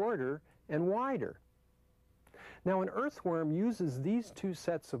get shorter and wider. Now, an earthworm uses these two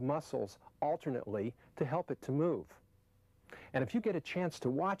sets of muscles alternately to help it to move. And if you get a chance to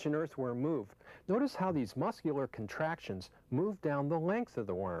watch an earthworm move, notice how these muscular contractions move down the length of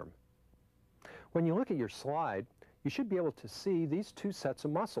the worm. When you look at your slide, you should be able to see these two sets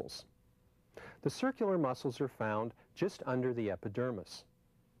of muscles. The circular muscles are found just under the epidermis.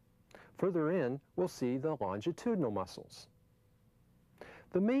 Further in, we'll see the longitudinal muscles.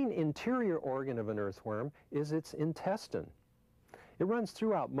 The main interior organ of an earthworm is its intestine. It runs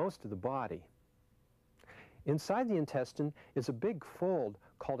throughout most of the body. Inside the intestine is a big fold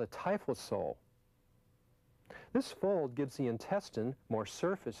called a typhlosoal. This fold gives the intestine more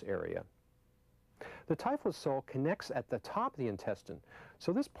surface area. The typhlosoal connects at the top of the intestine,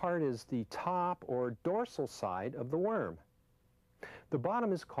 so this part is the top or dorsal side of the worm. The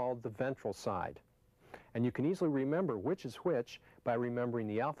bottom is called the ventral side, and you can easily remember which is which by remembering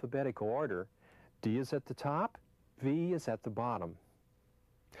the alphabetical order. D is at the top, V is at the bottom.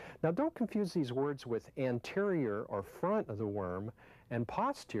 Now don't confuse these words with anterior or front of the worm and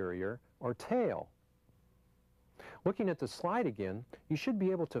posterior or tail. Looking at the slide again, you should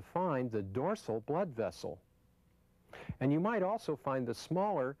be able to find the dorsal blood vessel. And you might also find the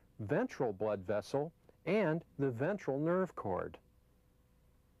smaller ventral blood vessel and the ventral nerve cord.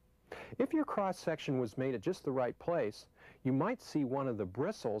 If your cross-section was made at just the right place, you might see one of the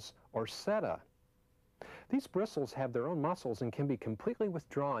bristles or seta. These bristles have their own muscles and can be completely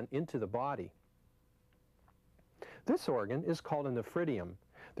withdrawn into the body. This organ is called a nephridium.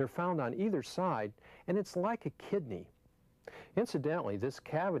 They're found on either side, and it's like a kidney. Incidentally, this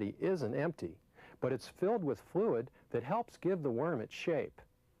cavity isn't empty, but it's filled with fluid that helps give the worm its shape.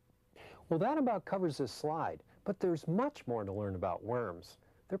 Well, that about covers this slide, but there's much more to learn about worms.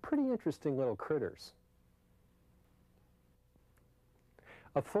 They're pretty interesting little critters.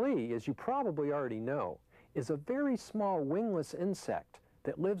 A flea, as you probably already know, is a very small wingless insect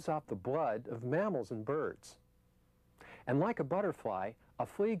that lives off the blood of mammals and birds. And like a butterfly, a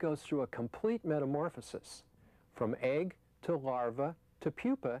flea goes through a complete metamorphosis, from egg to larva to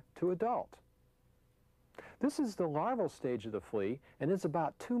pupa to adult. This is the larval stage of the flea and is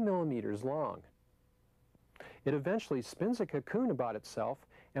about 2 millimeters long. It eventually spins a cocoon about itself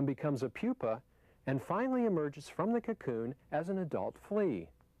and becomes a pupa, and finally emerges from the cocoon as an adult flea.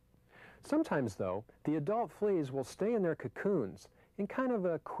 Sometimes, though, the adult fleas will stay in their cocoons in kind of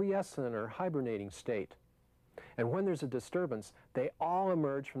a quiescent or hibernating state. And when there's a disturbance, they all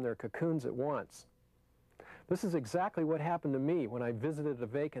emerge from their cocoons at once. This is exactly what happened to me when I visited a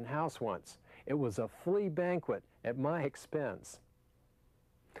vacant house once. It was a flea banquet at my expense.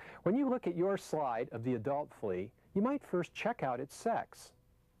 When you look at your slide of the adult flea, you might first check out its sex.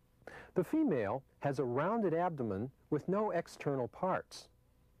 The female has a rounded abdomen with no external parts.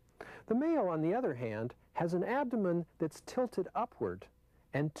 The male, on the other hand, has an abdomen that's tilted upward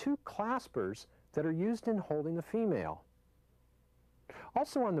and two claspers that are used in holding the female.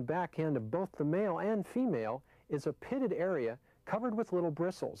 Also on the back end of both the male and female is a pitted area covered with little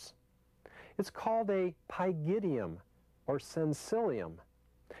bristles. It's called a pygidium or sensilium,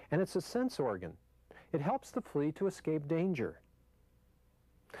 and it's a sense organ. It helps the flea to escape danger.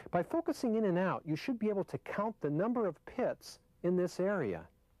 By focusing in and out, you should be able to count the number of pits in this area.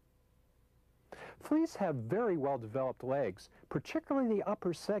 Fleas have very well-developed legs, particularly the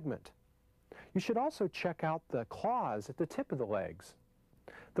upper segment. You should also check out the claws at the tip of the legs.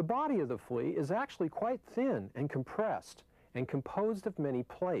 The body of the flea is actually quite thin and compressed and composed of many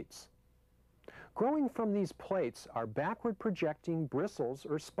plates. Growing from these plates are backward projecting bristles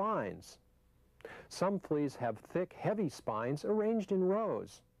or spines. Some fleas have thick, heavy spines arranged in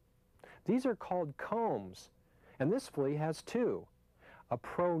rows. These are called combs, and this flea has two: a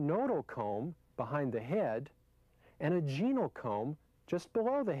pronodal comb behind the head and a genal comb just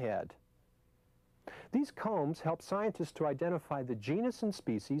below the head. These combs help scientists to identify the genus and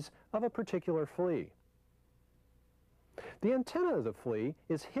species of a particular flea. The antenna of the flea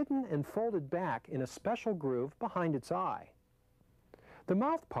is hidden and folded back in a special groove behind its eye. The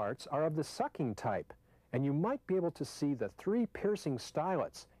mouth parts are of the sucking type, and you might be able to see the 3 piercing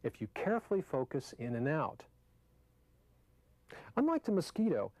stylets if you carefully focus in and out. Unlike the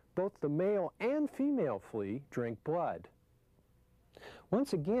mosquito, both the male and female flea drink blood.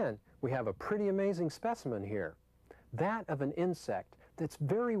 Once again, we have a pretty amazing specimen here, that of an insect that's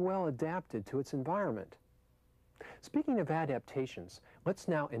very well adapted to its environment. Speaking of adaptations, let's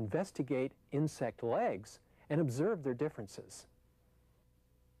now investigate insect legs and observe their differences.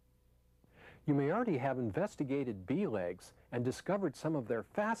 You may already have investigated bee legs and discovered some of their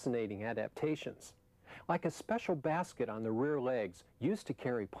fascinating adaptations, like a special basket on the rear legs used to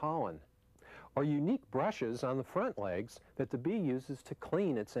carry pollen, or unique brushes on the front legs that the bee uses to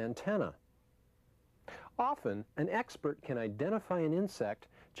clean its antenna. Often, an expert can identify an insect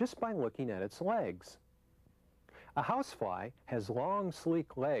just by looking at its legs. A housefly has long,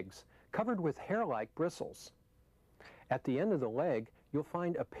 sleek legs covered with hair-like bristles. At the end of the leg, you'll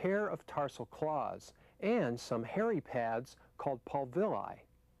find a pair of tarsal claws and some hairy pads called pulvilli.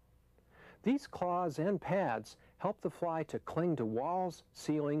 These claws and pads help the fly to cling to walls,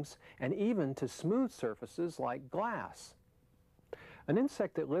 ceilings, and even to smooth surfaces like glass. An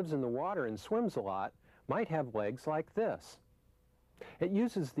insect that lives in the water and swims a lot might have legs like this. It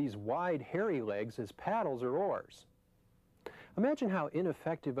uses these wide, hairy legs as paddles or oars. Imagine how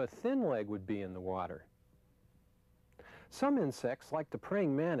ineffective a thin leg would be in the water. Some insects, like the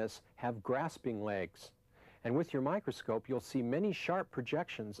praying mantis, have grasping legs, and with your microscope you'll see many sharp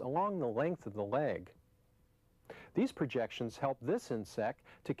projections along the length of the leg. These projections help this insect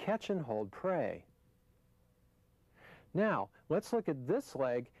to catch and hold prey. Now, let's look at this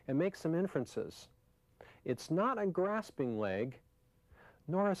leg and make some inferences. It's not a grasping leg,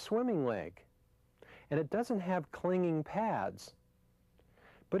 nor a swimming leg, and it doesn't have clinging pads,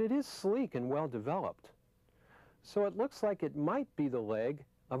 but it is sleek and well developed. So it looks like it might be the leg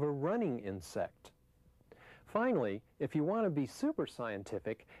of a running insect. Finally, if you want to be super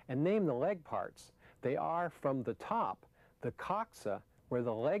scientific and name the leg parts, they are from the top, the coxa, where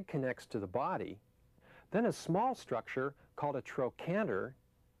the leg connects to the body, then a small structure called a trochanter,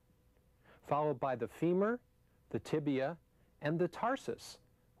 followed by the femur, the tibia, and the tarsus,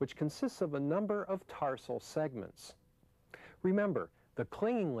 which consists of a number of tarsal segments. Remember, the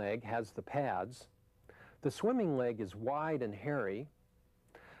clinging leg has the pads, the swimming leg is wide and hairy,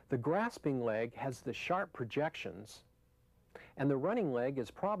 the grasping leg has the sharp projections, and the running leg is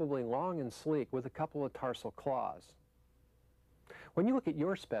probably long and sleek with a couple of tarsal claws. When you look at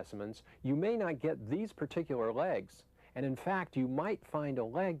your specimens, you may not get these particular legs, and in fact, you might find a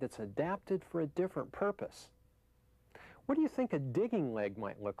leg that's adapted for a different purpose. What do you think a digging leg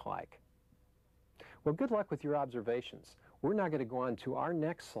might look like? Well, good luck with your observations. We're now going to go on to our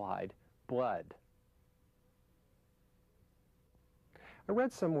next slide, blood. I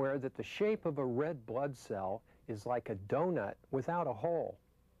read somewhere that the shape of a red blood cell is like a donut without a hole.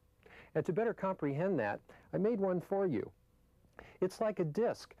 And to better comprehend that, I made one for you. It's like a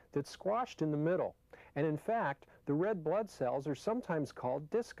disc that's squashed in the middle, and in fact, the red blood cells are sometimes called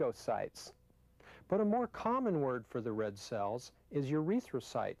discocytes. But a more common word for the red cells is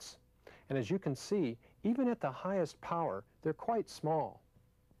erythrocytes, and as you can see, even at the highest power, they're quite small.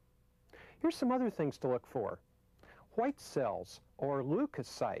 Here's some other things to look for. White cells, or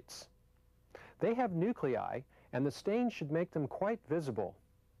leukocytes. They have nuclei, and the stain should make them quite visible.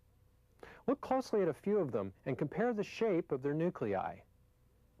 Look closely at a few of them and compare the shape of their nuclei.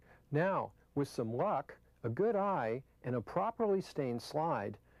 Now, with some luck, a good eye, and a properly stained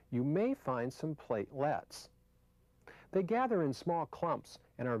slide, you may find some platelets. They gather in small clumps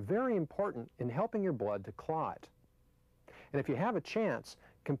and are very important in helping your blood to clot. And if you have a chance,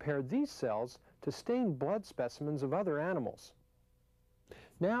 compare these cells to stained blood specimens of other animals.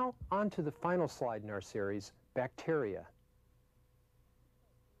 Now, on to the final slide in our series, bacteria.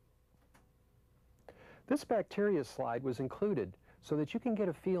 This bacteria slide was included so that you can get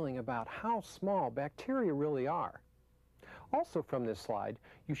a feeling about how small bacteria really are. Also from this slide,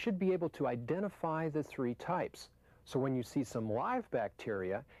 you should be able to identify the three types. So when you see some live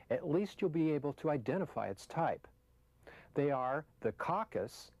bacteria, at least you'll be able to identify its type. They are the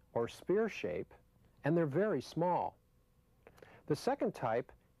coccus, or spear shape, and they're very small. The second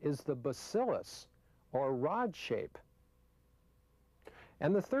type is the bacillus, or rod shape.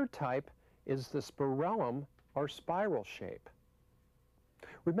 And the third type is the spirillum, or spiral shape.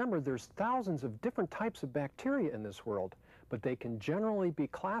 Remember, there's thousands of different types of bacteria in this world, but they can generally be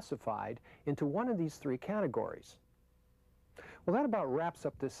classified into one of these three categories. Well, that about wraps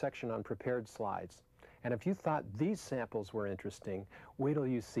up this section on prepared slides. And if you thought these samples were interesting, wait till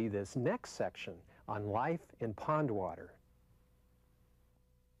you see this next section on life in pond water.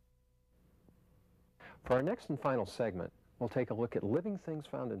 For our next and final segment, we'll take a look at living things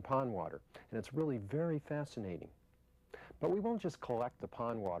found in pond water, and it's really very fascinating. But we won't just collect the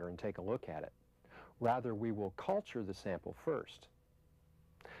pond water and take a look at it. Rather, we will culture the sample first.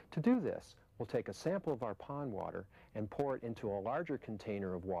 To do this, we'll take a sample of our pond water and pour it into a larger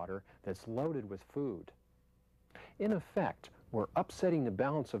container of water that's loaded with food. In effect, we're upsetting the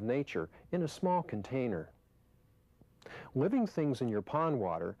balance of nature in a small container. Living things in your pond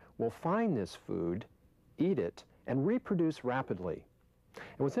water will find this food, eat it, and reproduce rapidly.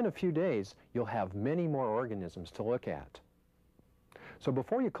 And within a few days, you'll have many more organisms to look at. So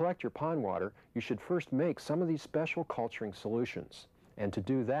before you collect your pond water, you should first make some of these special culturing solutions. And to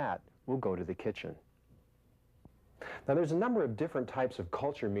do that, we'll go to the kitchen. Now there's a number of different types of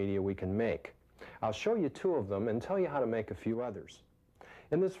culture media we can make. I'll show you two of them and tell you how to make a few others.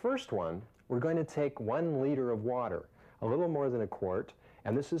 In this first one, we're going to take 1 liter of water, a little more than a quart,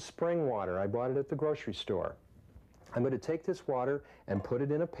 and this is spring water. I bought it at the grocery store. I'm going to take this water and put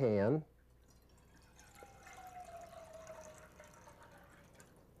it in a pan.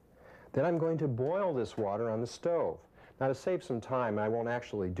 Then I'm going to boil this water on the stove. Now to save some time, I won't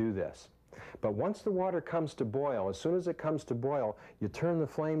actually do this. But once the water comes to boil, as soon as it comes to boil, you turn the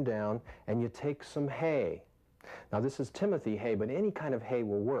flame down and you take some hay. Now this is Timothy hay, but any kind of hay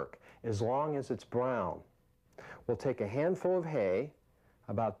will work as long as it's brown. We'll take a handful of hay,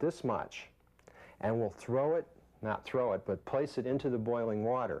 about this much, and we'll but place it into the boiling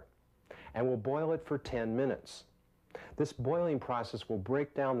water. And we'll boil it for 10 minutes. This boiling process will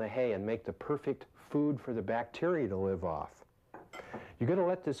break down the hay and make the perfect food for the bacteria to live off. You're going to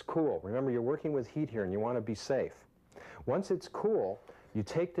let this cool. Remember, you're working with heat here and you want to be safe. Once it's cool, you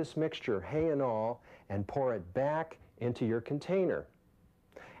take this mixture, hay and all, and pour it back into your container.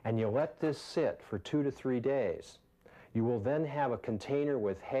 And you let this sit for 2 to 3 days. You will then have a container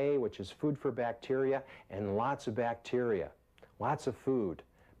with hay, which is food for bacteria, and lots of bacteria. Lots of food,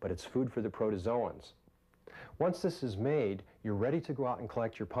 but it's food for the protozoans. Once this is made, you're ready to go out and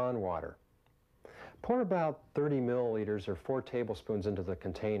collect your pond water. Pour about 30 milliliters or 4 tablespoons into the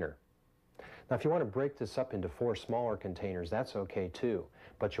container. Now if you want to break this up into 4 smaller containers, that's okay too,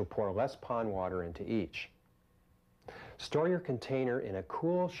 but you'll pour less pond water into each. Store your container in a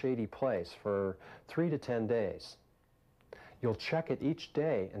cool, shady place for 3 to 10 days. You'll check it each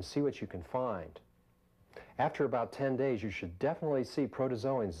day and see what you can find. After about 10 days, you should definitely see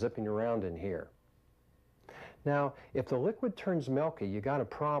protozoans zipping around in here. Now, if the liquid turns milky, you got a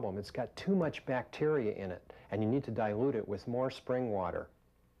problem. It's got too much bacteria in it, and you need to dilute it with more spring water.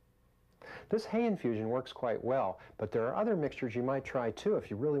 This hay infusion works quite well, but there are other mixtures you might try too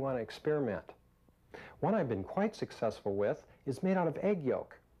if you really want to experiment. One I've been quite successful with is made out of egg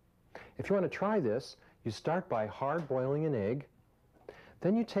yolk. If you want to try this, you start by hard boiling an egg.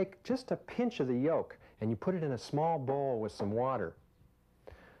 Then you take just a pinch of the yolk and you put it in a small bowl with some water.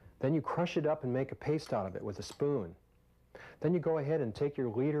 Then you crush it up and make a paste out of it with a spoon. Then you go ahead and take your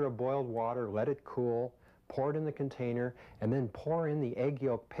liter of boiled water, let it cool, pour it in the container, and then pour in the egg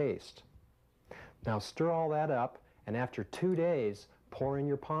yolk paste. Now stir all that up, and after 2 days, pour in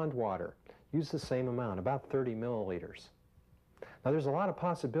your pond water. Use the same amount, about 30 milliliters. Now there's a lot of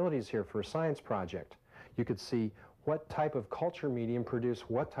possibilities here for a science project. You could see what type of culture medium produced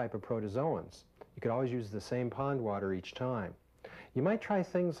what type of protozoans. You could always use the same pond water each time. You might try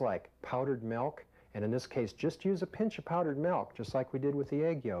things like powdered milk, and in this case just use a pinch of powdered milk, just like we did with the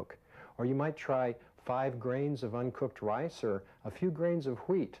egg yolk. Or you might try 5 grains of uncooked rice or a few grains of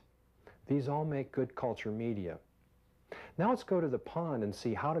wheat. These all make good culture media. Now let's go to the pond and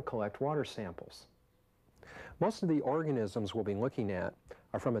see how to collect water samples. Most of the organisms we'll be looking at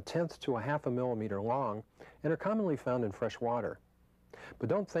are from 1/10 to 1/2 millimeter long and are commonly found in fresh water. But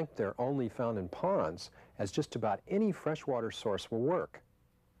don't think they're only found in ponds, as just about any freshwater source will work.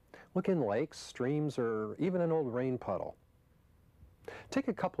 Look in lakes, streams, or even an old rain puddle. Take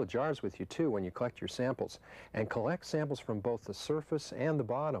a couple of jars with you too when you collect your samples, and collect samples from both the surface and the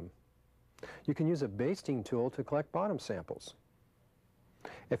bottom. You can use a basting tool to collect bottom samples.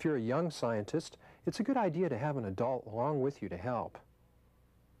 If you're a young scientist, it's a good idea to have an adult along with you to help.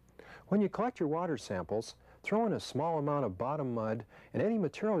 When you collect your water samples, throw in a small amount of bottom mud and any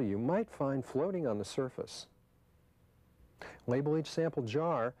material you might find floating on the surface. Label each sample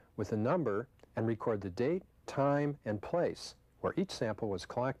jar with a number and record the date, time, and place where each sample was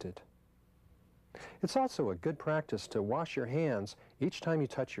collected. It's also a good practice to wash your hands each time you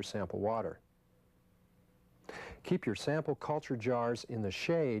touch your sample water. Keep your sample culture jars in the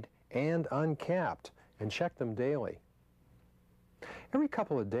shade and uncapped and check them daily. Every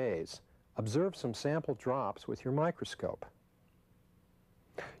couple of days, observe some sample drops with your microscope.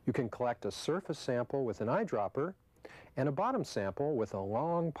 You can collect a surface sample with an eyedropper and a bottom sample with a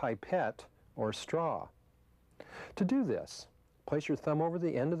long pipette or straw. To do this, place your thumb over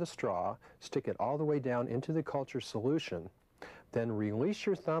the end of the straw, stick it all the way down into the culture solution, then release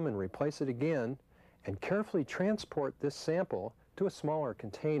your thumb and replace it again, and carefully transport this sample to a smaller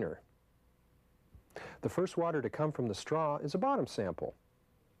container. The first water to come from the straw is a bottom sample.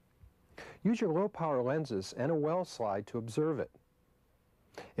 Use your low-power lenses and a well slide to observe it.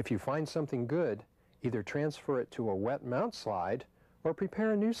 If you find something good, either transfer it to a wet mount slide or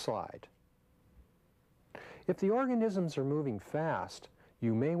prepare a new slide. If the organisms are moving fast,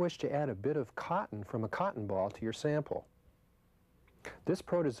 you may wish to add a bit of cotton from a cotton ball to your sample. This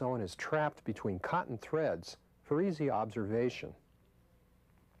protozoan is trapped between cotton threads for easy observation.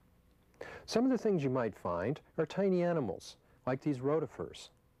 Some of the things you might find are tiny animals, like these rotifers.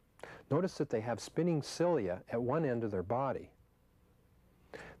 Notice that they have spinning cilia at one end of their body.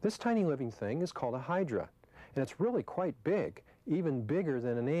 This tiny living thing is called a hydra, and it's really quite big, even bigger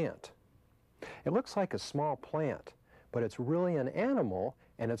than an ant. It looks like a small plant, but it's really an animal,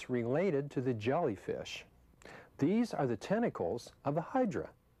 and it's related to the jellyfish. These are the tentacles of the hydra.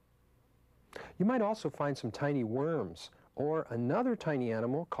 You might also find some tiny worms, or another tiny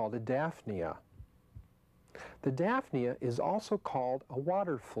animal called a daphnia. The daphnia is also called a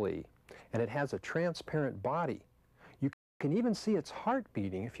water flea, and it has a transparent body. You can even see its heart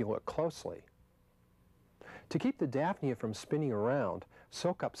beating if you look closely. To keep the daphnia from spinning around,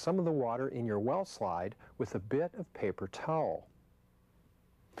 soak up some of the water in your well slide with a bit of paper towel.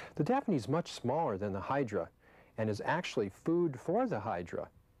 The daphnia is much smaller than the hydra and is actually food for the hydra.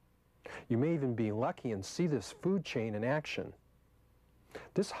 You may even be lucky and see this food chain in action.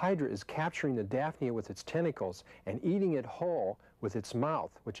 This hydra is capturing the daphnia with its tentacles and eating it whole with its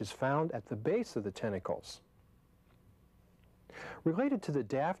mouth, which is found at the base of the tentacles. Related to the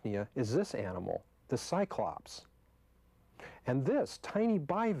daphnia is this animal, the cyclops, and this tiny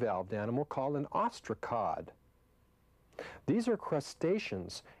bivalved animal called an ostracod. These are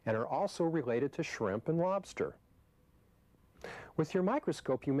crustaceans and are also related to shrimp and lobster. With your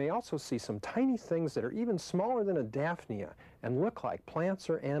microscope, you may also see some tiny things that are even smaller than a daphnia and look like plants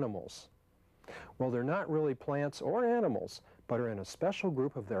or animals. Well, they're not really plants or animals, but are in a special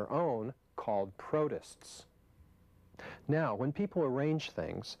group of their own called protists. Now, when people arrange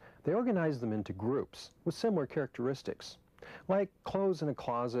things, they organize them into groups with similar characteristics, like clothes in a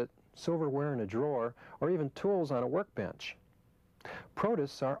closet, silverware in a drawer, or even tools on a workbench.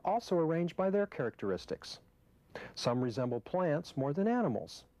 Protists are also arranged by their characteristics. Some resemble plants more than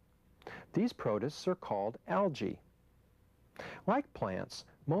animals. These protists are called algae. Like plants,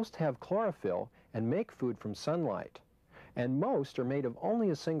 most have chlorophyll and make food from sunlight, and most are made of only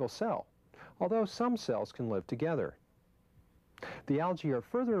a single cell, although some cells can live together. The algae are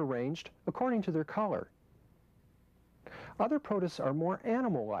further arranged according to their color. Other protists are more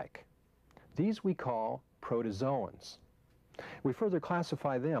animal-like. These we call protozoans. We further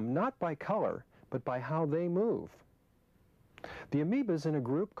classify them not by color, but by how they move. The amoeba is in a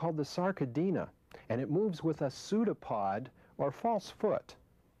group called the Sarcodina, and it moves with a pseudopod or false foot.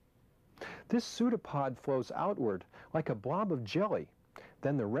 This pseudopod flows outward like a blob of jelly,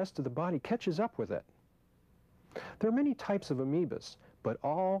 then the rest of the body catches up with it. There are many types of amoebas, but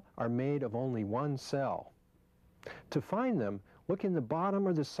all are made of only one cell. To find them, look in the bottom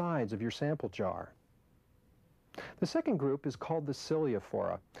or the sides of your sample jar. The second group is called the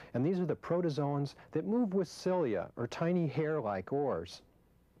ciliophora, and these are the protozoans that move with cilia, or tiny hair-like oars.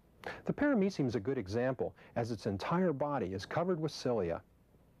 The paramecium is a good example, as its entire body is covered with cilia.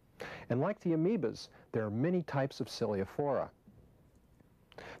 And like the amoebas, there are many types of ciliophora.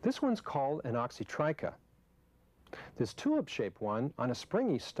 This one's called an oxytricha. This tulip-shaped one on a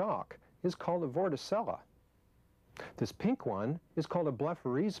springy stalk is called a vorticella. This pink one is called a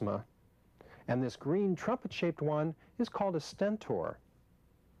blepharisma, and this green trumpet-shaped one is called a stentor.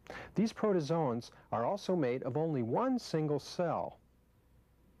 These protozoans are also made of only one single cell.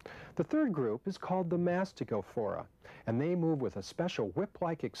 The third group is called the mastigophora, and they move with a special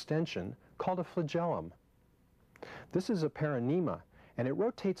whip-like extension called a flagellum. This is a paranema, and it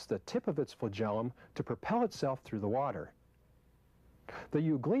rotates the tip of its flagellum to propel itself through the water. The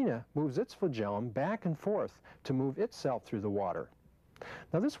euglena moves its flagellum back and forth to move itself through the water.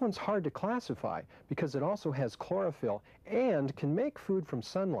 Now this one's hard to classify because it also has chlorophyll and can make food from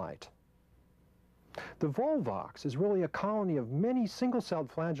sunlight. The volvox is really a colony of many single-celled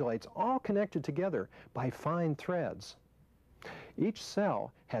flagellates all connected together by fine threads. Each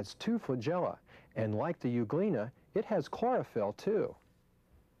cell has two flagella, and like the euglena, it has chlorophyll too.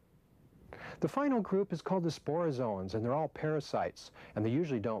 The final group is called the sporozoans, and they're all parasites, and they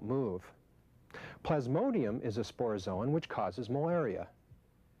usually don't move. Plasmodium is a sporozoan which causes malaria.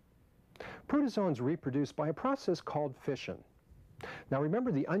 Protozoans reproduce by a process called fission. Now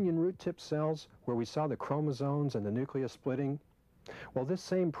remember the onion root tip cells where we saw the chromosomes and the nucleus splitting? Well, this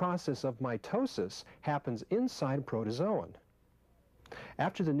same process of mitosis happens inside a protozoan.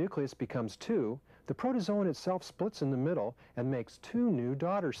 After the nucleus becomes two, the protozoan itself splits in the middle and makes two new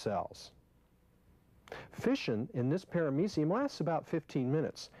daughter cells. Fission in this paramecium lasts about 15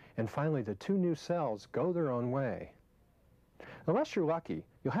 minutes, and finally the two new cells go their own way. Unless you're lucky,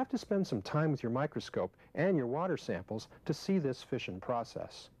 you'll have to spend some time with your microscope and your water samples to see this fission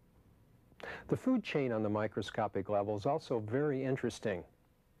process. The food chain on the microscopic level is also very interesting.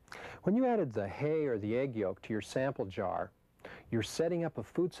 When you added the hay or the egg yolk to your sample jar, you're setting up a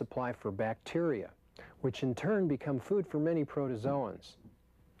food supply for bacteria, which in turn become food for many protozoans.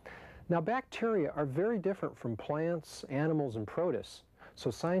 Now, bacteria are very different from plants, animals, and protists, so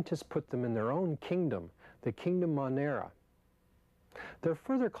scientists put them in their own kingdom, the kingdom Monera. They're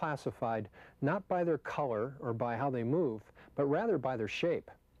further classified not by their color or by how they move, but rather by their shape.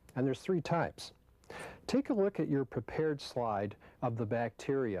 And there's three types. Take a look at your prepared slide of the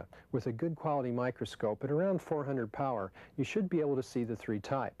bacteria with a good quality microscope at around 400 power. You should be able to see the three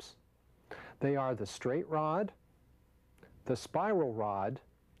types. They are the straight rod, the spiral rod,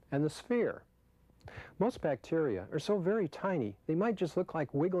 and the sphere. Most bacteria are so very tiny they might just look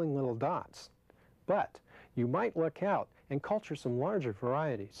like wiggling little dots. But you might look out and culture some larger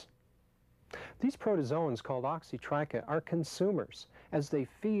varieties. These protozoans called oxytricha are consumers as they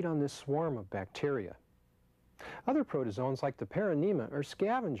feed on this swarm of bacteria. Other protozoans like the paranema are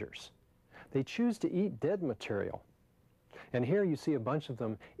scavengers. They choose to eat dead material. And here you see a bunch of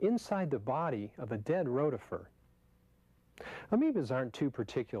them inside the body of a dead rotifer. Amoebas aren't too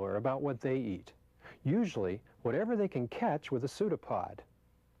particular about what they eat. Usually, whatever they can catch with a pseudopod.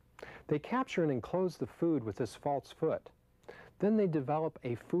 They capture and enclose the food with this false foot. Then they develop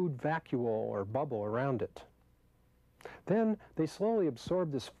a food vacuole or bubble around it. Then they slowly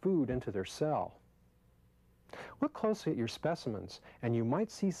absorb this food into their cell. Look closely at your specimens, and you might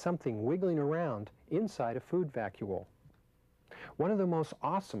see something wiggling around inside a food vacuole. One of the most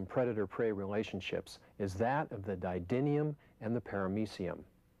awesome predator-prey relationships is that of the didinium and the paramecium.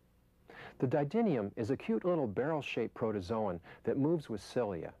 The didinium is a cute little barrel-shaped protozoan that moves with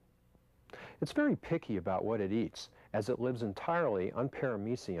cilia. It's very picky about what it eats, as it lives entirely on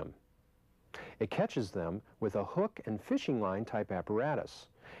paramecium. It catches them with a hook and fishing line type apparatus,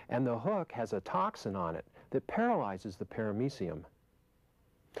 and the hook has a toxin on it that paralyzes the paramecium.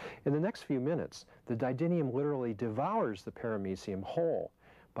 In the next few minutes, the didinium literally devours the paramecium whole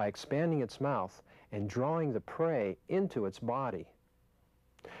by expanding its mouth and drawing the prey into its body.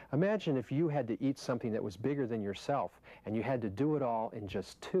 Imagine if you had to eat something that was bigger than yourself and you had to do it all in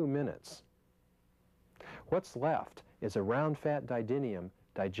just 2 minutes. What's left is a round fat didinium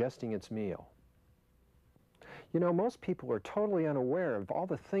digesting its meal. You know, most people are totally unaware of all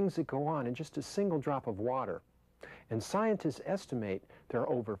the things that go on in just a single drop of water. And scientists estimate there are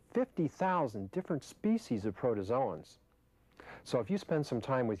over 50,000 different species of protozoans. So if you spend some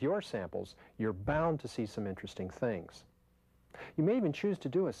time with your samples, you're bound to see some interesting things. You may even choose to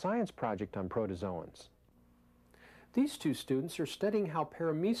do a science project on protozoans. These two students are studying how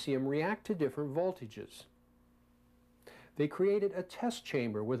paramecium react to different voltages. They created a test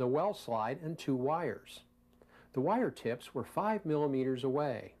chamber with a well slide and 2 wires. The wire tips were 5 millimeters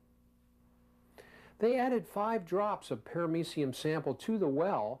away. They added 5 drops of paramecium sample to the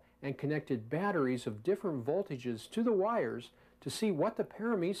well and connected batteries of different voltages to the wires to see what the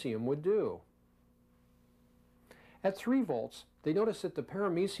paramecium would do. At 3 volts, they noticed that the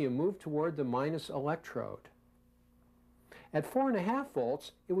paramecium moved toward the minus electrode. At 4.5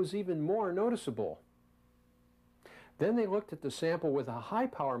 volts, it was even more noticeable. Then they looked at the sample with a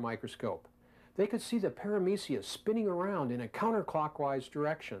high-power microscope. They could see the paramecia spinning around in a counterclockwise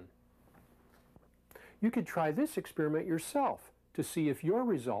direction. You could try this experiment yourself to see if your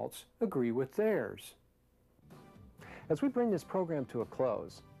results agree with theirs. As we bring this program to a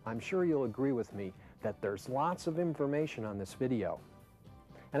close, I'm sure you'll agree with me that there's lots of information on this video.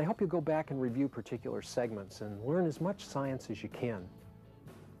 And I hope you'll go back and review particular segments and learn as much science as you can.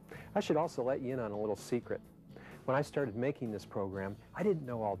 I should also let you in on a little secret. When I started making this program, I didn't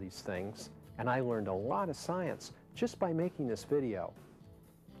know all these things, and I learned a lot of science just by making this video.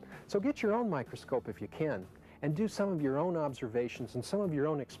 So get your own microscope if you can, and do some of your own observations and some of your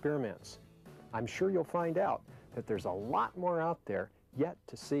own experiments. I'm sure you'll find out that there's a lot more out there yet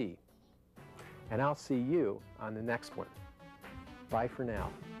to see. And I'll see you on the next one. Bye for now.